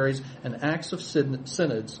dignitaries and acts of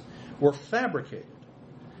synods, were fabricated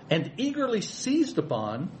and eagerly seized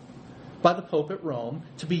upon by the Pope at Rome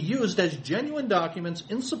to be used as genuine documents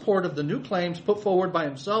in support of the new claims put forward by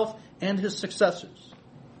himself and his successors.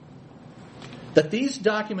 That these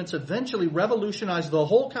documents eventually revolutionized the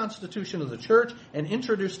whole constitution of the church and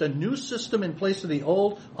introduced a new system in place of the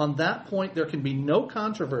old, on that point there can be no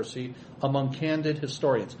controversy among candid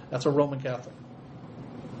historians. That's a Roman Catholic.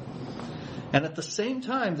 And at the same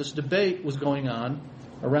time, this debate was going on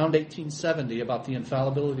around 1870 about the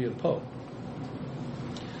infallibility of the Pope.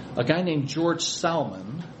 A guy named George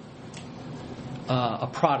Salmon, a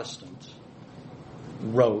Protestant,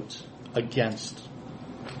 wrote against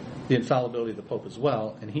the infallibility of the Pope as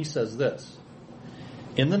well, and he says this.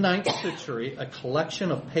 In the 9th century, a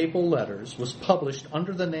collection of papal letters was published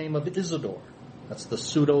under the name of Isidore. That's the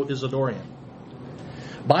pseudo-Isidorian.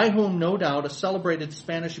 By whom, no doubt, a celebrated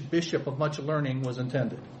Spanish bishop of much learning was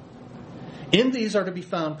intended. In these are to be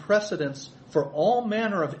found precedents for all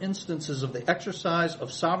manner of instances of the exercise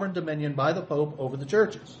of sovereign dominion by the Pope over the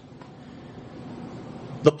churches.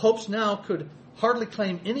 The popes now could hardly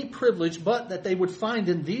claim any privilege, but that they would find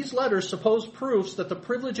in these letters supposed proofs that the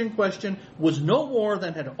privilege in question was no more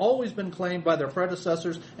than had always been claimed by their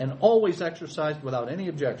predecessors and always exercised without any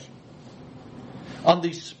objection. On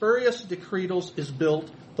these spurious decretals is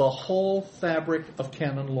built the whole fabric of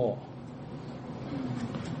canon law.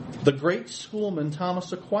 The great schoolman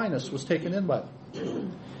Thomas Aquinas was taken in by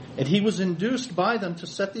them. And he was induced by them to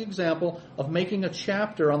set the example of making a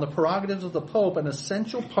chapter on the prerogatives of the Pope an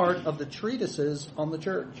essential part of the treatises on the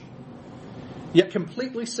Church. Yet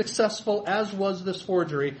completely successful as was this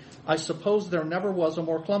forgery, I suppose there never was a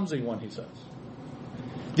more clumsy one, he says.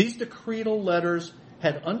 These decretal letters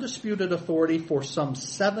had undisputed authority for some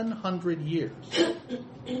 700 years.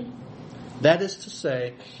 That is to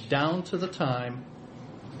say, down to the time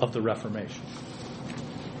of the Reformation.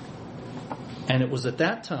 And it was at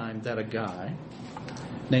that time that a guy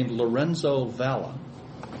named Lorenzo Valla,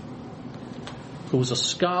 who was a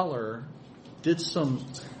scholar, did some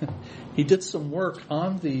work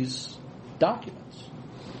on these documents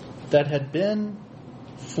that had been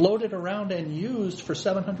floated around and used for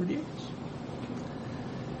 700 years.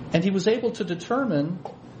 And he was able to determine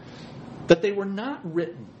that they were not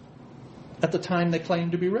written at the time they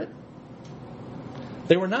claimed to be written.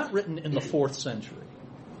 They were not written in the 4th century.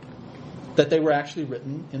 That they were actually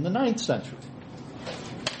written in the 9th century.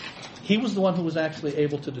 He was the one who was actually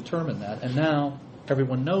able to determine that, and now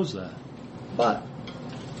everyone knows that. But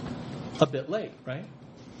a bit late, right?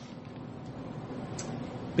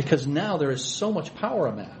 Because now there is so much power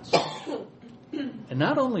amassed. And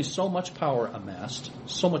not only so much power amassed,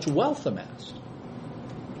 so much wealth amassed,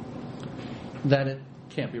 that it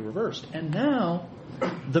can't be reversed. And now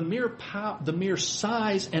the mere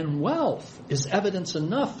size and wealth is evidence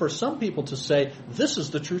enough for some people to say, this is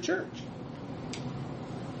the true church.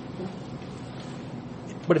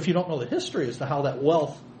 But if you don't know the history as to how that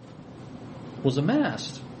wealth was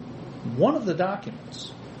amassed, one of the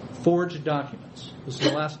documents, forged documents, this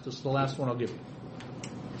is the last one I'll give you.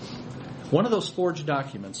 One of those forged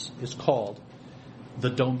documents is called the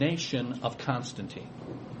Donation of Constantine.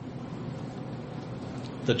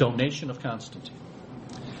 The Donation of Constantine.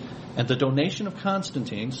 And the Donation of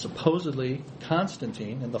Constantine, supposedly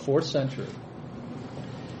Constantine in the 4th century,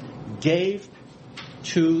 gave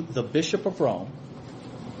to the Bishop of Rome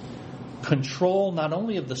control not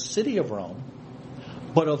only of the city of Rome,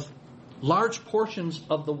 but of large portions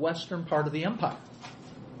of the western part of the empire.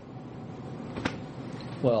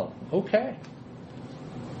 Well, okay.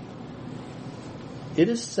 It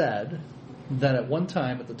is said that at one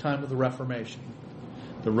time, at the time of the Reformation,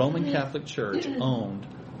 the Roman Catholic Church owned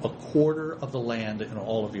a quarter of the land in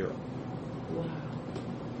all of Europe. Wow.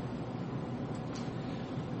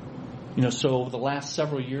 You know, so over the last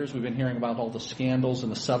several years, we've been hearing about all the scandals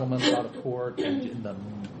and the settlements out of court and in the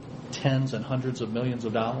tens and hundreds of millions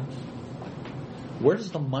of dollars. Where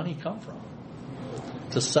does the money come from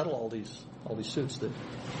to settle all these suits?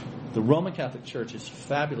 The Roman Catholic Church is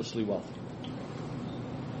fabulously wealthy.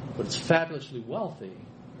 But it's fabulously wealthy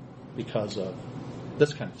because of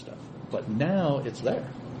this kind of stuff. But now it's there.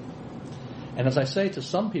 And as I say to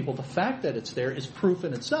some people, the fact that it's there is proof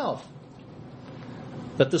in itself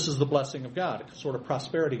that this is the blessing of God, a sort of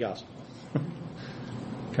prosperity gospel.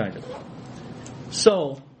 Kind of.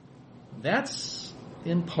 So, that's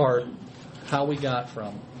in part how we got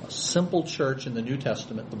from a simple church in the New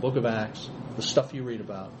Testament, the book of Acts, the stuff you read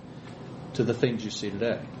about, to the things you see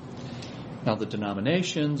today. Now, the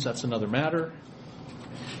denominations, that's another matter.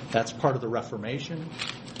 That's part of the Reformation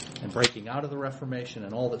and breaking out of the Reformation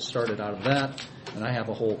and all that started out of that. And I have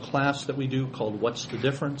a whole class that we do called What's the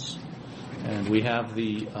Difference? And we have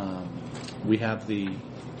the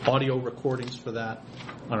audio recordings for that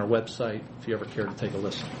on our website if you ever care to take a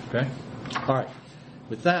listen. Okay? All right.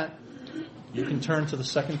 With that, you can turn to the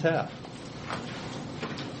second tab.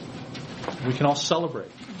 We can all celebrate.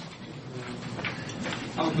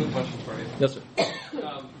 I have a good question for you. Yes, sir.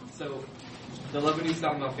 So, the Lebanese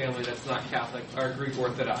Salman family that's not Catholic are Greek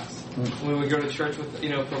Orthodox. Mm-hmm. When we go to church with,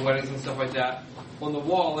 for weddings and stuff like that, on the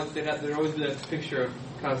wall, there'd always be this picture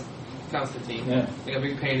of Constantine, like a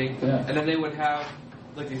big painting, and then they would have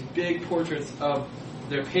like these big portraits of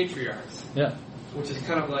their patriarchs, which is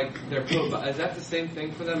kind of like their pope. Is that the same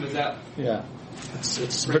thing for them? Is that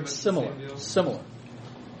it's very similar,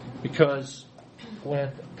 because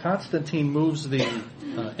when Constantine moves the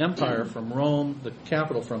empire from Rome, the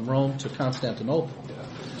capital from Rome to Constantinople,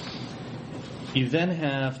 you then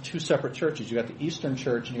have two separate churches. You got the Eastern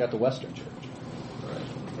Church and you got the Western Church.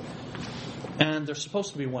 And they're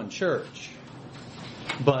supposed to be one church,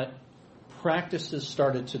 but practices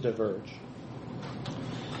started to diverge.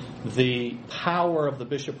 The power of the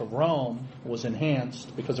Bishop of Rome was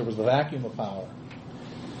enhanced because there was the vacuum of power.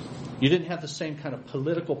 You didn't have the same kind of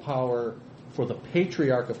political power for the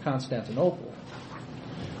Patriarch of Constantinople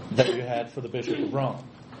that you had for the Bishop of Rome.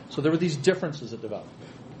 So there were these differences that developed.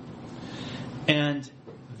 And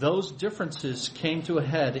those differences came to a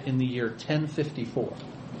head in the year 1054.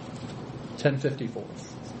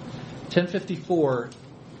 1054,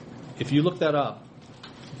 if you look that up,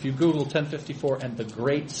 if you Google 1054 and the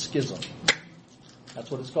Great Schism, that's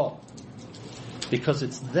what it's called. Because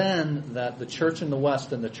it's then that the church in the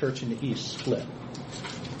West and the church in the East split.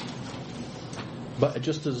 But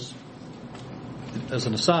just as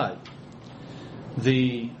an aside,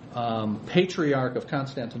 the Patriarch of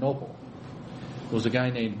Constantinople was a guy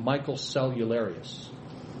named Michael Cellularius.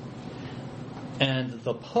 And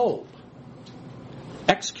the Pope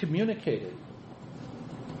excommunicated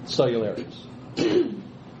Cellularius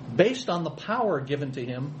based on the power given to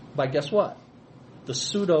him by, guess what? The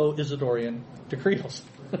pseudo-Isidorian decretals.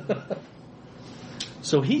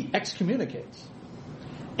 So he excommunicates.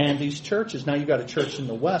 And these churches, now you've got a church in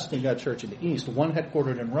the West and you've got a church in the East, one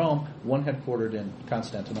headquartered in Rome, one headquartered in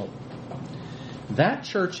Constantinople. That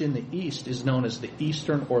church in the East is known as the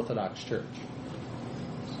Eastern Orthodox Church.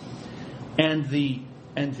 And the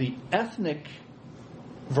ethnic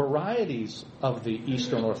varieties of the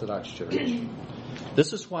Eastern Orthodox Church.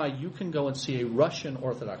 This is why you can go and see a Russian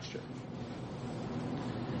Orthodox Church,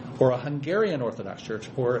 or a Hungarian Orthodox Church,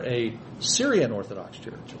 or a Syrian Orthodox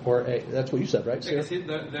Church, or that's what you said, right? Yeah, see,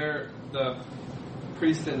 the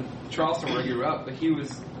priest in Charleston where I grew up,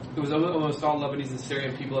 it was almost all Lebanese and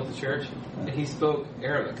Syrian people at the church, and he spoke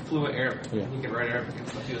Arabic, fluent Arabic. Yeah. He could write Arabic and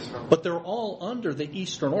stuff. He was from. But they're all under the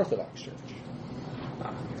Eastern Orthodox Church.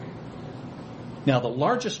 Now, the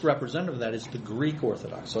largest representative of that is the Greek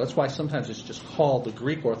Orthodox. So that's why sometimes it's just called the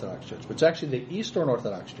Greek Orthodox Church, but it's actually the Eastern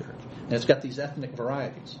Orthodox Church. And it's got these ethnic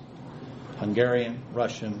varieties: Hungarian,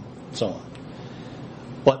 Russian, and so on.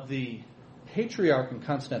 But the Patriarch in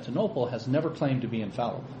Constantinople has never claimed to be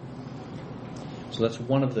infallible. So that's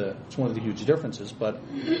one of the huge differences. But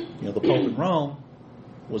the Pope in Rome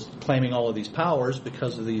was claiming all of these powers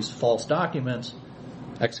because of these false documents,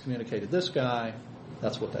 excommunicated this guy.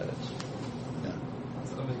 That's what that is. Yeah.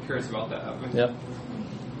 I'm curious about that. Yep.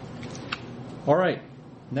 All right.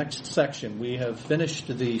 Next section. We have finished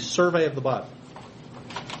the survey of the Bible.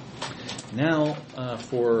 Now,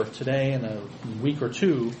 for today and a week or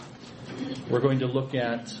two, we're going to look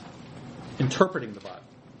at interpreting the Bible.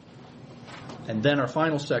 And then our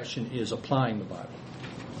final section is applying the Bible.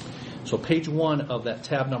 So page 1 of that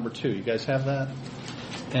tab number 2. You guys have that?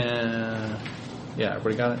 Yeah,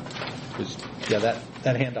 everybody got it?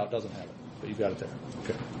 That handout doesn't have it, but you've got it there.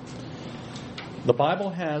 Okay. The Bible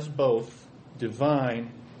has both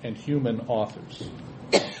divine and human authors.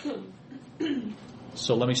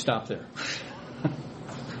 So let me stop there.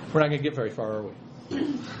 We're not going to get very far, are we?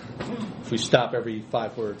 If we stop every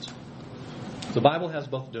 5 words. The Bible has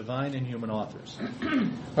both divine and human authors.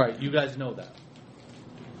 All right, you guys know that.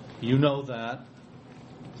 You know that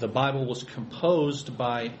the Bible was composed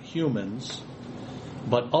by humans,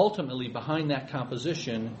 but ultimately behind that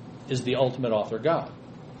composition is the ultimate author, God.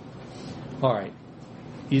 All right,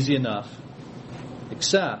 easy enough.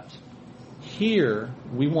 Except here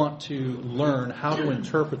we want to learn how to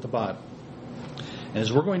interpret the Bible. And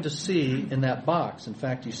as we're going to see in that box, in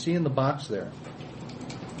fact, you see in the box there,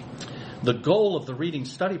 the goal of the reading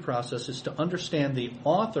study process is to understand the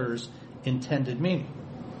author's intended meaning.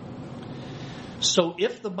 So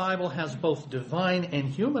if the Bible has both divine and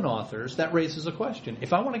human authors, that raises a question.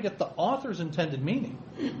 If I want to get the author's intended meaning,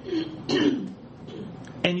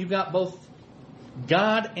 and you've got both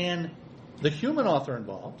God and the human author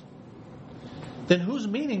involved, then whose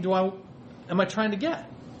meaning am I trying to get?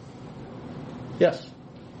 Yes?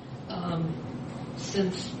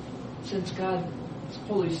 Since God's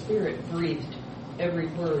Holy Spirit breathed every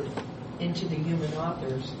word into the human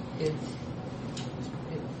authors, it's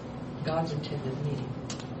God's intended meaning.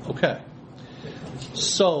 Okay.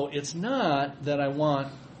 So it's not that I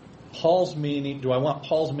want Paul's meaning. Do I want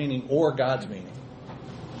Paul's meaning or God's meaning?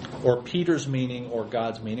 Or Peter's meaning or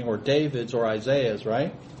God's meaning? Or David's or Isaiah's,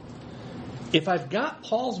 right? If I've got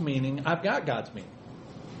Paul's meaning, I've got God's meaning.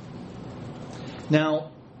 Now,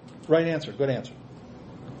 right answer, good answer.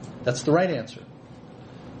 That's the right answer.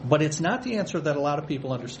 But it's not the answer that a lot of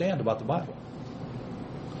people understand about the Bible.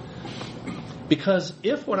 Because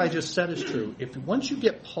if what I just said is true, if once you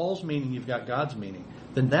get Paul's meaning, you've got God's meaning,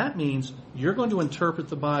 then that means you're going to interpret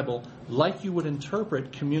the Bible like you would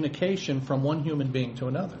interpret communication from one human being to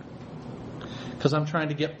another. Because I'm trying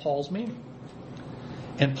to get Paul's meaning.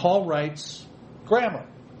 And Paul writes grammar.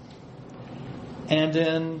 And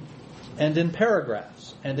in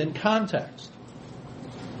paragraphs. And in context.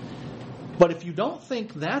 But if you don't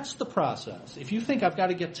think that's the process, if you think I've got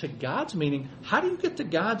to get to God's meaning, how do you get to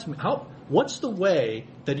God's meaning? What's the way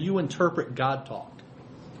that you interpret God talk?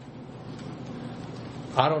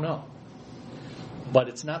 I don't know. But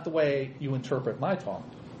it's not the way you interpret my talk.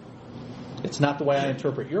 It's not the way I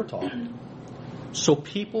interpret your talk. So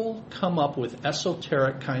people come up with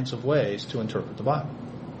esoteric kinds of ways to interpret the Bible.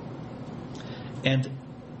 And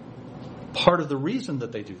part of the reason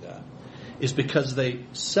that they do that is because they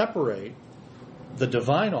separate the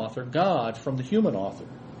divine author, God, from the human author.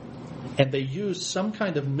 And they use some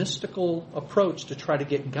kind of mystical approach to try to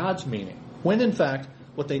get God's meaning. When, in fact,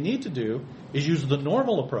 what they need to do is use the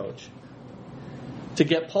normal approach to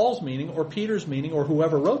get Paul's meaning or Peter's meaning or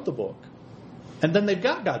whoever wrote the book. And then they've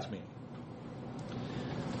got God's meaning.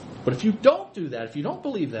 But if you don't do that, if you don't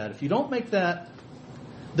believe that, if you don't make that,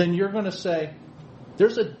 then you're going to say,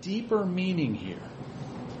 there's a deeper meaning here.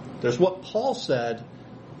 There's what Paul said,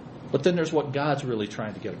 but then there's what God's really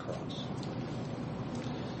trying to get across.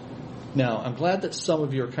 Now, I'm glad that some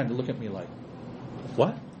of you are kind of looking at me like,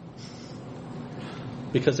 what?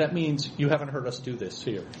 Because that means you haven't heard us do this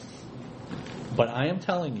here. But I am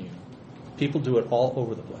telling you, people do it all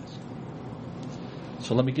over the place.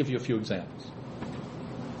 So let me give you a few examples.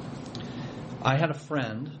 I had a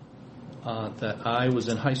friend that I was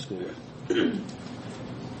in high school with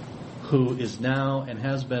who is now and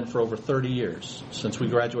has been for over 30 years, since we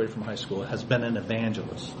graduated from high school, has been an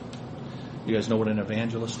evangelist. You guys know what an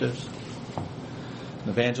evangelist is? An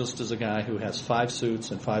evangelist is a guy who has 5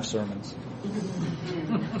 suits and 5 sermons.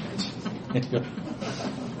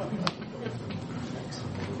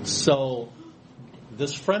 So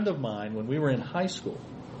this friend of mine, when we were in high school,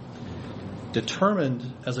 determined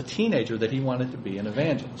as a teenager that he wanted to be an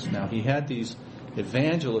evangelist. Now, he had these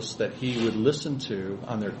evangelists that he would listen to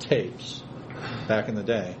on their tapes back in the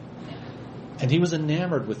day, and he was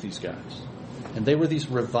enamored with these guys. And they were these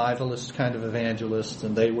revivalist kind of evangelists,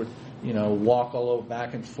 and they would, walk all over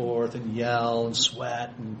back and forth and yell and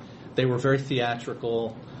sweat, and they were very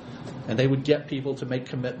theatrical, and they would get people to make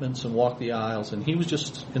commitments and walk the aisles, and he was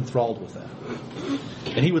just enthralled with that.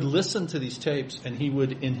 And he would listen to these tapes, and he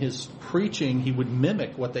would, in his preaching, he would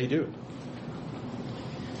mimic what they do.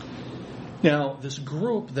 Now, this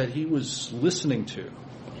group that he was listening to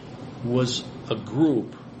was a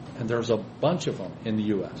group, and there's a bunch of them in the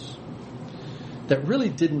U.S., that really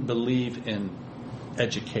didn't believe in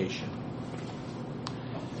education.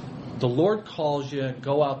 The Lord calls you,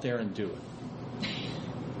 go out there and do it.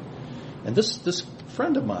 And this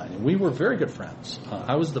friend of mine, and we were very good friends.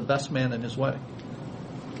 I was the best man in his wedding.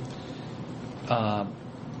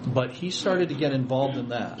 But he started to get involved in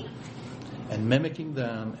that and mimicking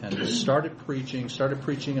them, and started preaching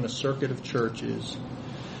in a circuit of churches.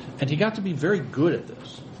 And he got to be very good at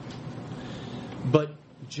this. But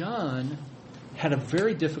John had a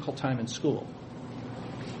very difficult time in school.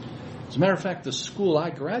 As a matter of fact, the school I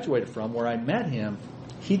graduated from, where I met him,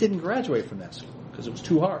 he didn't graduate from that school because it was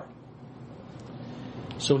too hard.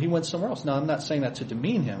 So he went somewhere else. Now, I'm not saying that to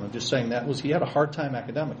demean him. I'm just saying he had a hard time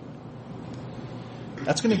academically.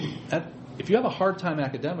 If you have a hard time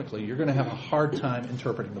academically, you're going to have a hard time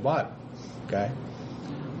interpreting the Bible. Okay?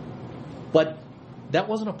 But that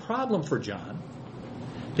wasn't a problem for John,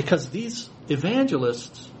 because these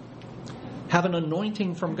evangelists have an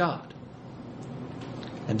anointing from God.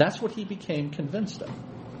 And that's what he became convinced of.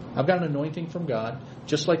 I've got an anointing from God,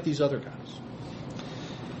 just like these other guys.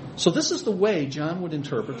 So this is the way John would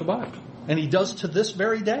interpret the Bible. And he does to this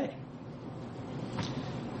very day.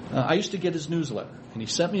 I used to get his newsletter. And he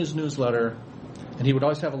sent me his newsletter, and he would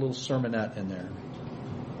always have a little sermonette in there.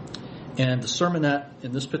 And the sermonette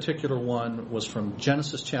in this particular one was from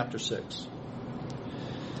Genesis chapter 6.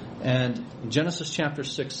 And Genesis chapter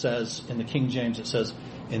 6 says, in the King James, it says,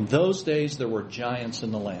 "In those days there were giants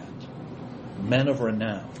in the land, men of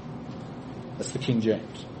renown." That's the King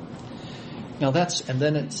James. Now and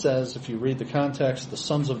then it says, if you read the context, the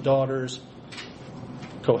sons of daughters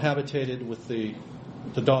cohabitated with the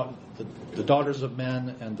daughters of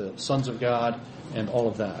men and the sons of God and all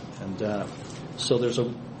of that. And so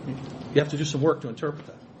you have to do some work to interpret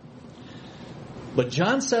that. But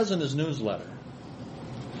John says in his newsletter,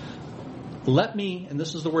 let me, and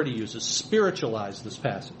this is the word he uses, spiritualize this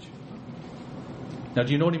passage. Now,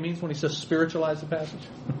 do you know what he means when he says spiritualize the passage?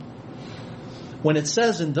 When it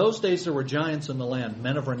says, in those days there were giants in the land,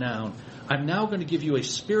 men of renown, I'm now going to give you a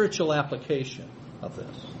spiritual application of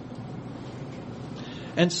this.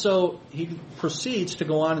 And so he proceeds to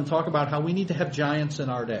go on and talk about how we need to have giants in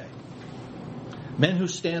our day. Men who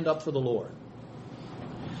stand up for the Lord.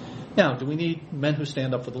 Now, do we need men who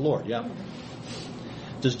stand up for the Lord? Yeah.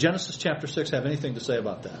 Does Genesis chapter 6 have anything to say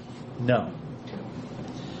about that? No.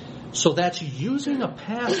 So that's using a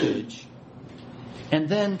passage and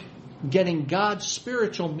then getting God's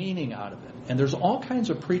spiritual meaning out of it. And there's all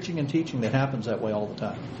kinds of preaching and teaching that happens that way all the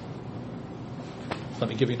time. Let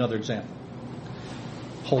me give you another example.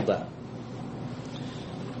 Hold that.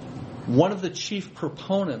 One of the chief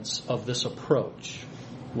proponents of this approach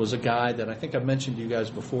was a guy that I think I've mentioned to you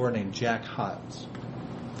guys before named Jack Hyles.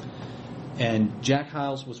 And Jack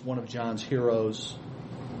Hyles was one of John's heroes.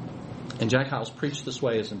 And Jack Hyles preached this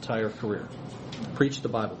way his entire career. Preached the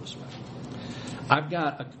Bible this way. I've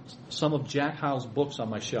got some of Jack Hyles' books on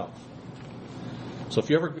my shelf. So if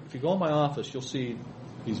you go in my office, you'll see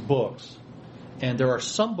these books. And there are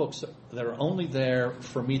some books that are only there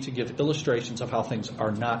for me to give illustrations of how things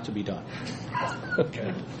are not to be done.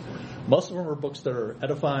 Okay. Most of them are books that are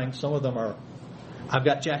edifying. Some of them are... I've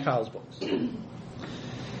got Jack Hyles' books.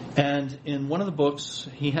 And in one of the books,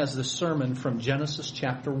 he has this sermon from Genesis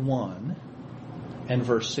chapter 1 and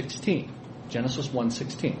verse 16. Genesis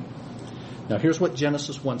 1:16. Now here's what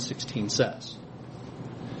Genesis 1:16 says.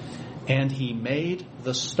 And he made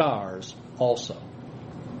the stars also.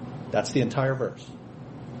 That's the entire verse.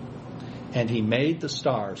 And he made the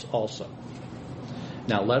stars also.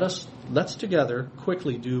 Now let's together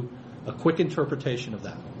quickly do a quick interpretation of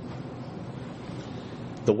that.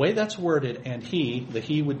 The way that's worded, and the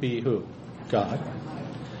he would be who? God.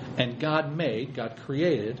 And God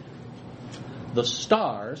created the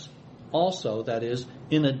stars also, that is,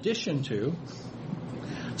 in addition to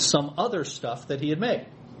some other stuff that he had made.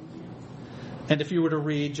 And if you were to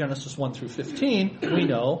read Genesis 1 through 15, we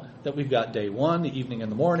know that we've got day 1, the evening and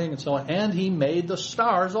the morning, and so on. And he made the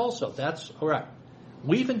stars also. That's all right.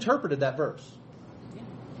 We've interpreted that verse.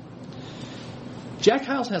 Jack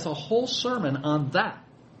Hyles has a whole sermon on that.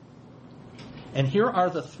 And here are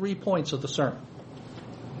the 3 points of the sermon.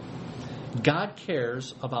 God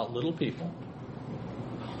cares about little people.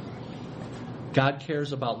 God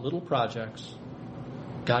cares about little projects.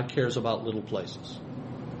 God cares about little places.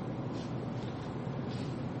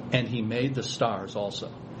 And he made the stars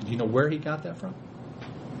also. Do you know where he got that from?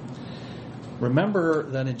 Remember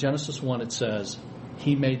that in Genesis 1 it says,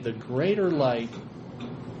 he made the greater light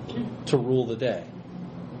to rule the day.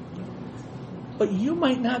 But you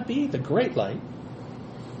might not be the great light.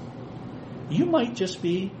 You might just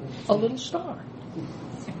be a little star.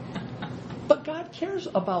 But God cares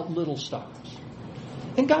about little stars.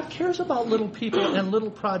 And God cares about little people and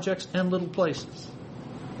little projects and little places.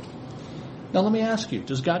 Now let me ask you,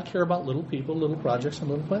 does God care about little people, little projects, and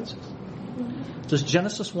little places? Does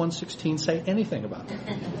Genesis 1:16 say anything about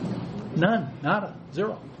that? None. Nada.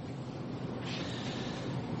 Zero.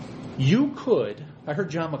 You could, I heard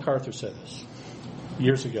John MacArthur say this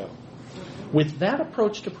years ago, with that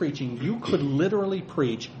approach to preaching, you could literally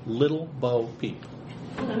preach Little Bo Peep.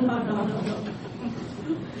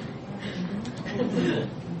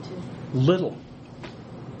 Little.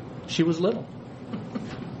 She was little.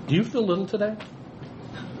 Do you feel little today?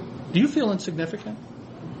 Do you feel insignificant?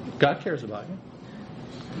 God cares about you.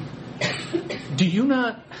 Do you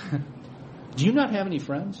not have any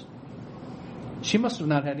friends? She must have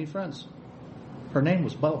not had any friends. Her name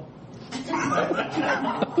was Bo.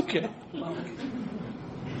 Okay.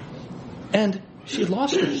 And she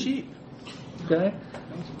lost her sheep. Okay?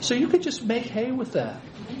 So you could just make hay with that.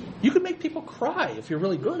 You could make people cry if you're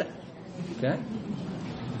really good at it. Okay?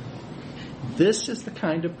 This is the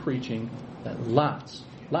kind of preaching that lots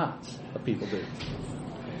of people do.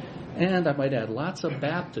 And I might add, lots of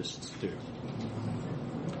Baptists do.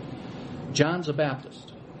 John's a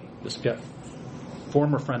Baptist. This guy,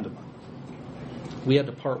 former friend of mine. We had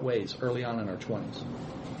to part ways early on in our 20s.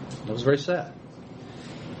 It was very sad.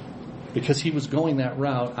 Because he was going that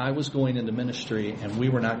route, I was going into ministry, and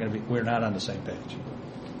we're not on the same page.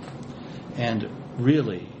 And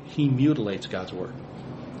really, he mutilates God's word.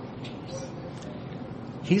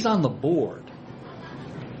 He's on the board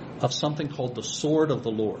of something called the Sword of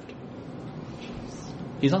the Lord.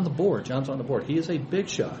 He's on the board. John's on the board. He is a big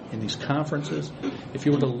shot in these conferences. If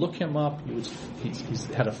you were to look him up, he's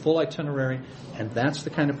had a full itinerary, and that's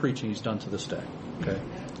the kind of preaching he's done to this day. Okay.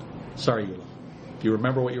 Sorry, Eula. Do you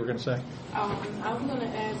remember what you were going to say? I was going to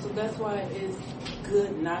ask, so that's why it's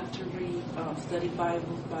good not to read study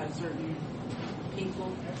Bibles by certain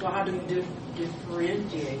people. So how do you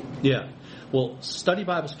differentiate? Yeah. Well, study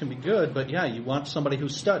Bibles can be good, but yeah, you want somebody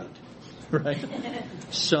who's studied, right?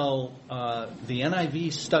 So the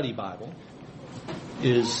NIV Study Bible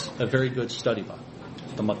is a very good study Bible.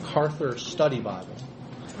 The MacArthur Study Bible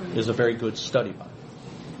is a very good study Bible.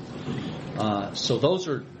 So those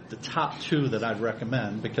are the top two that I'd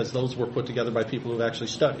recommend, because those were put together by people who've actually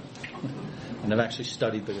studied and have actually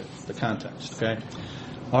studied the context. Okay.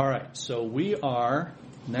 All right. So we are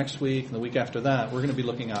next week and the week after that. We're going to be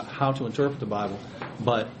looking at how to interpret the Bible.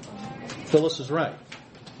 But Phyllis is right.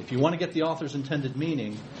 If you want to get the author's intended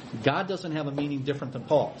meaning, God doesn't have a meaning different than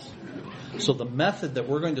Paul's. So the method that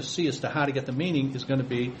we're going to see as to how to get the meaning is going to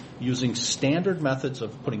be using standard methods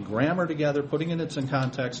of putting grammar together, putting it in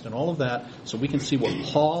context, and all of that, so we can see what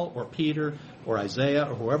Paul or Peter or Isaiah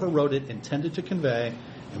or whoever wrote it intended to convey.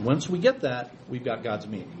 And once we get that, we've got God's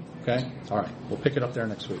meaning. Okay? All right. We'll pick it up there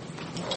next week.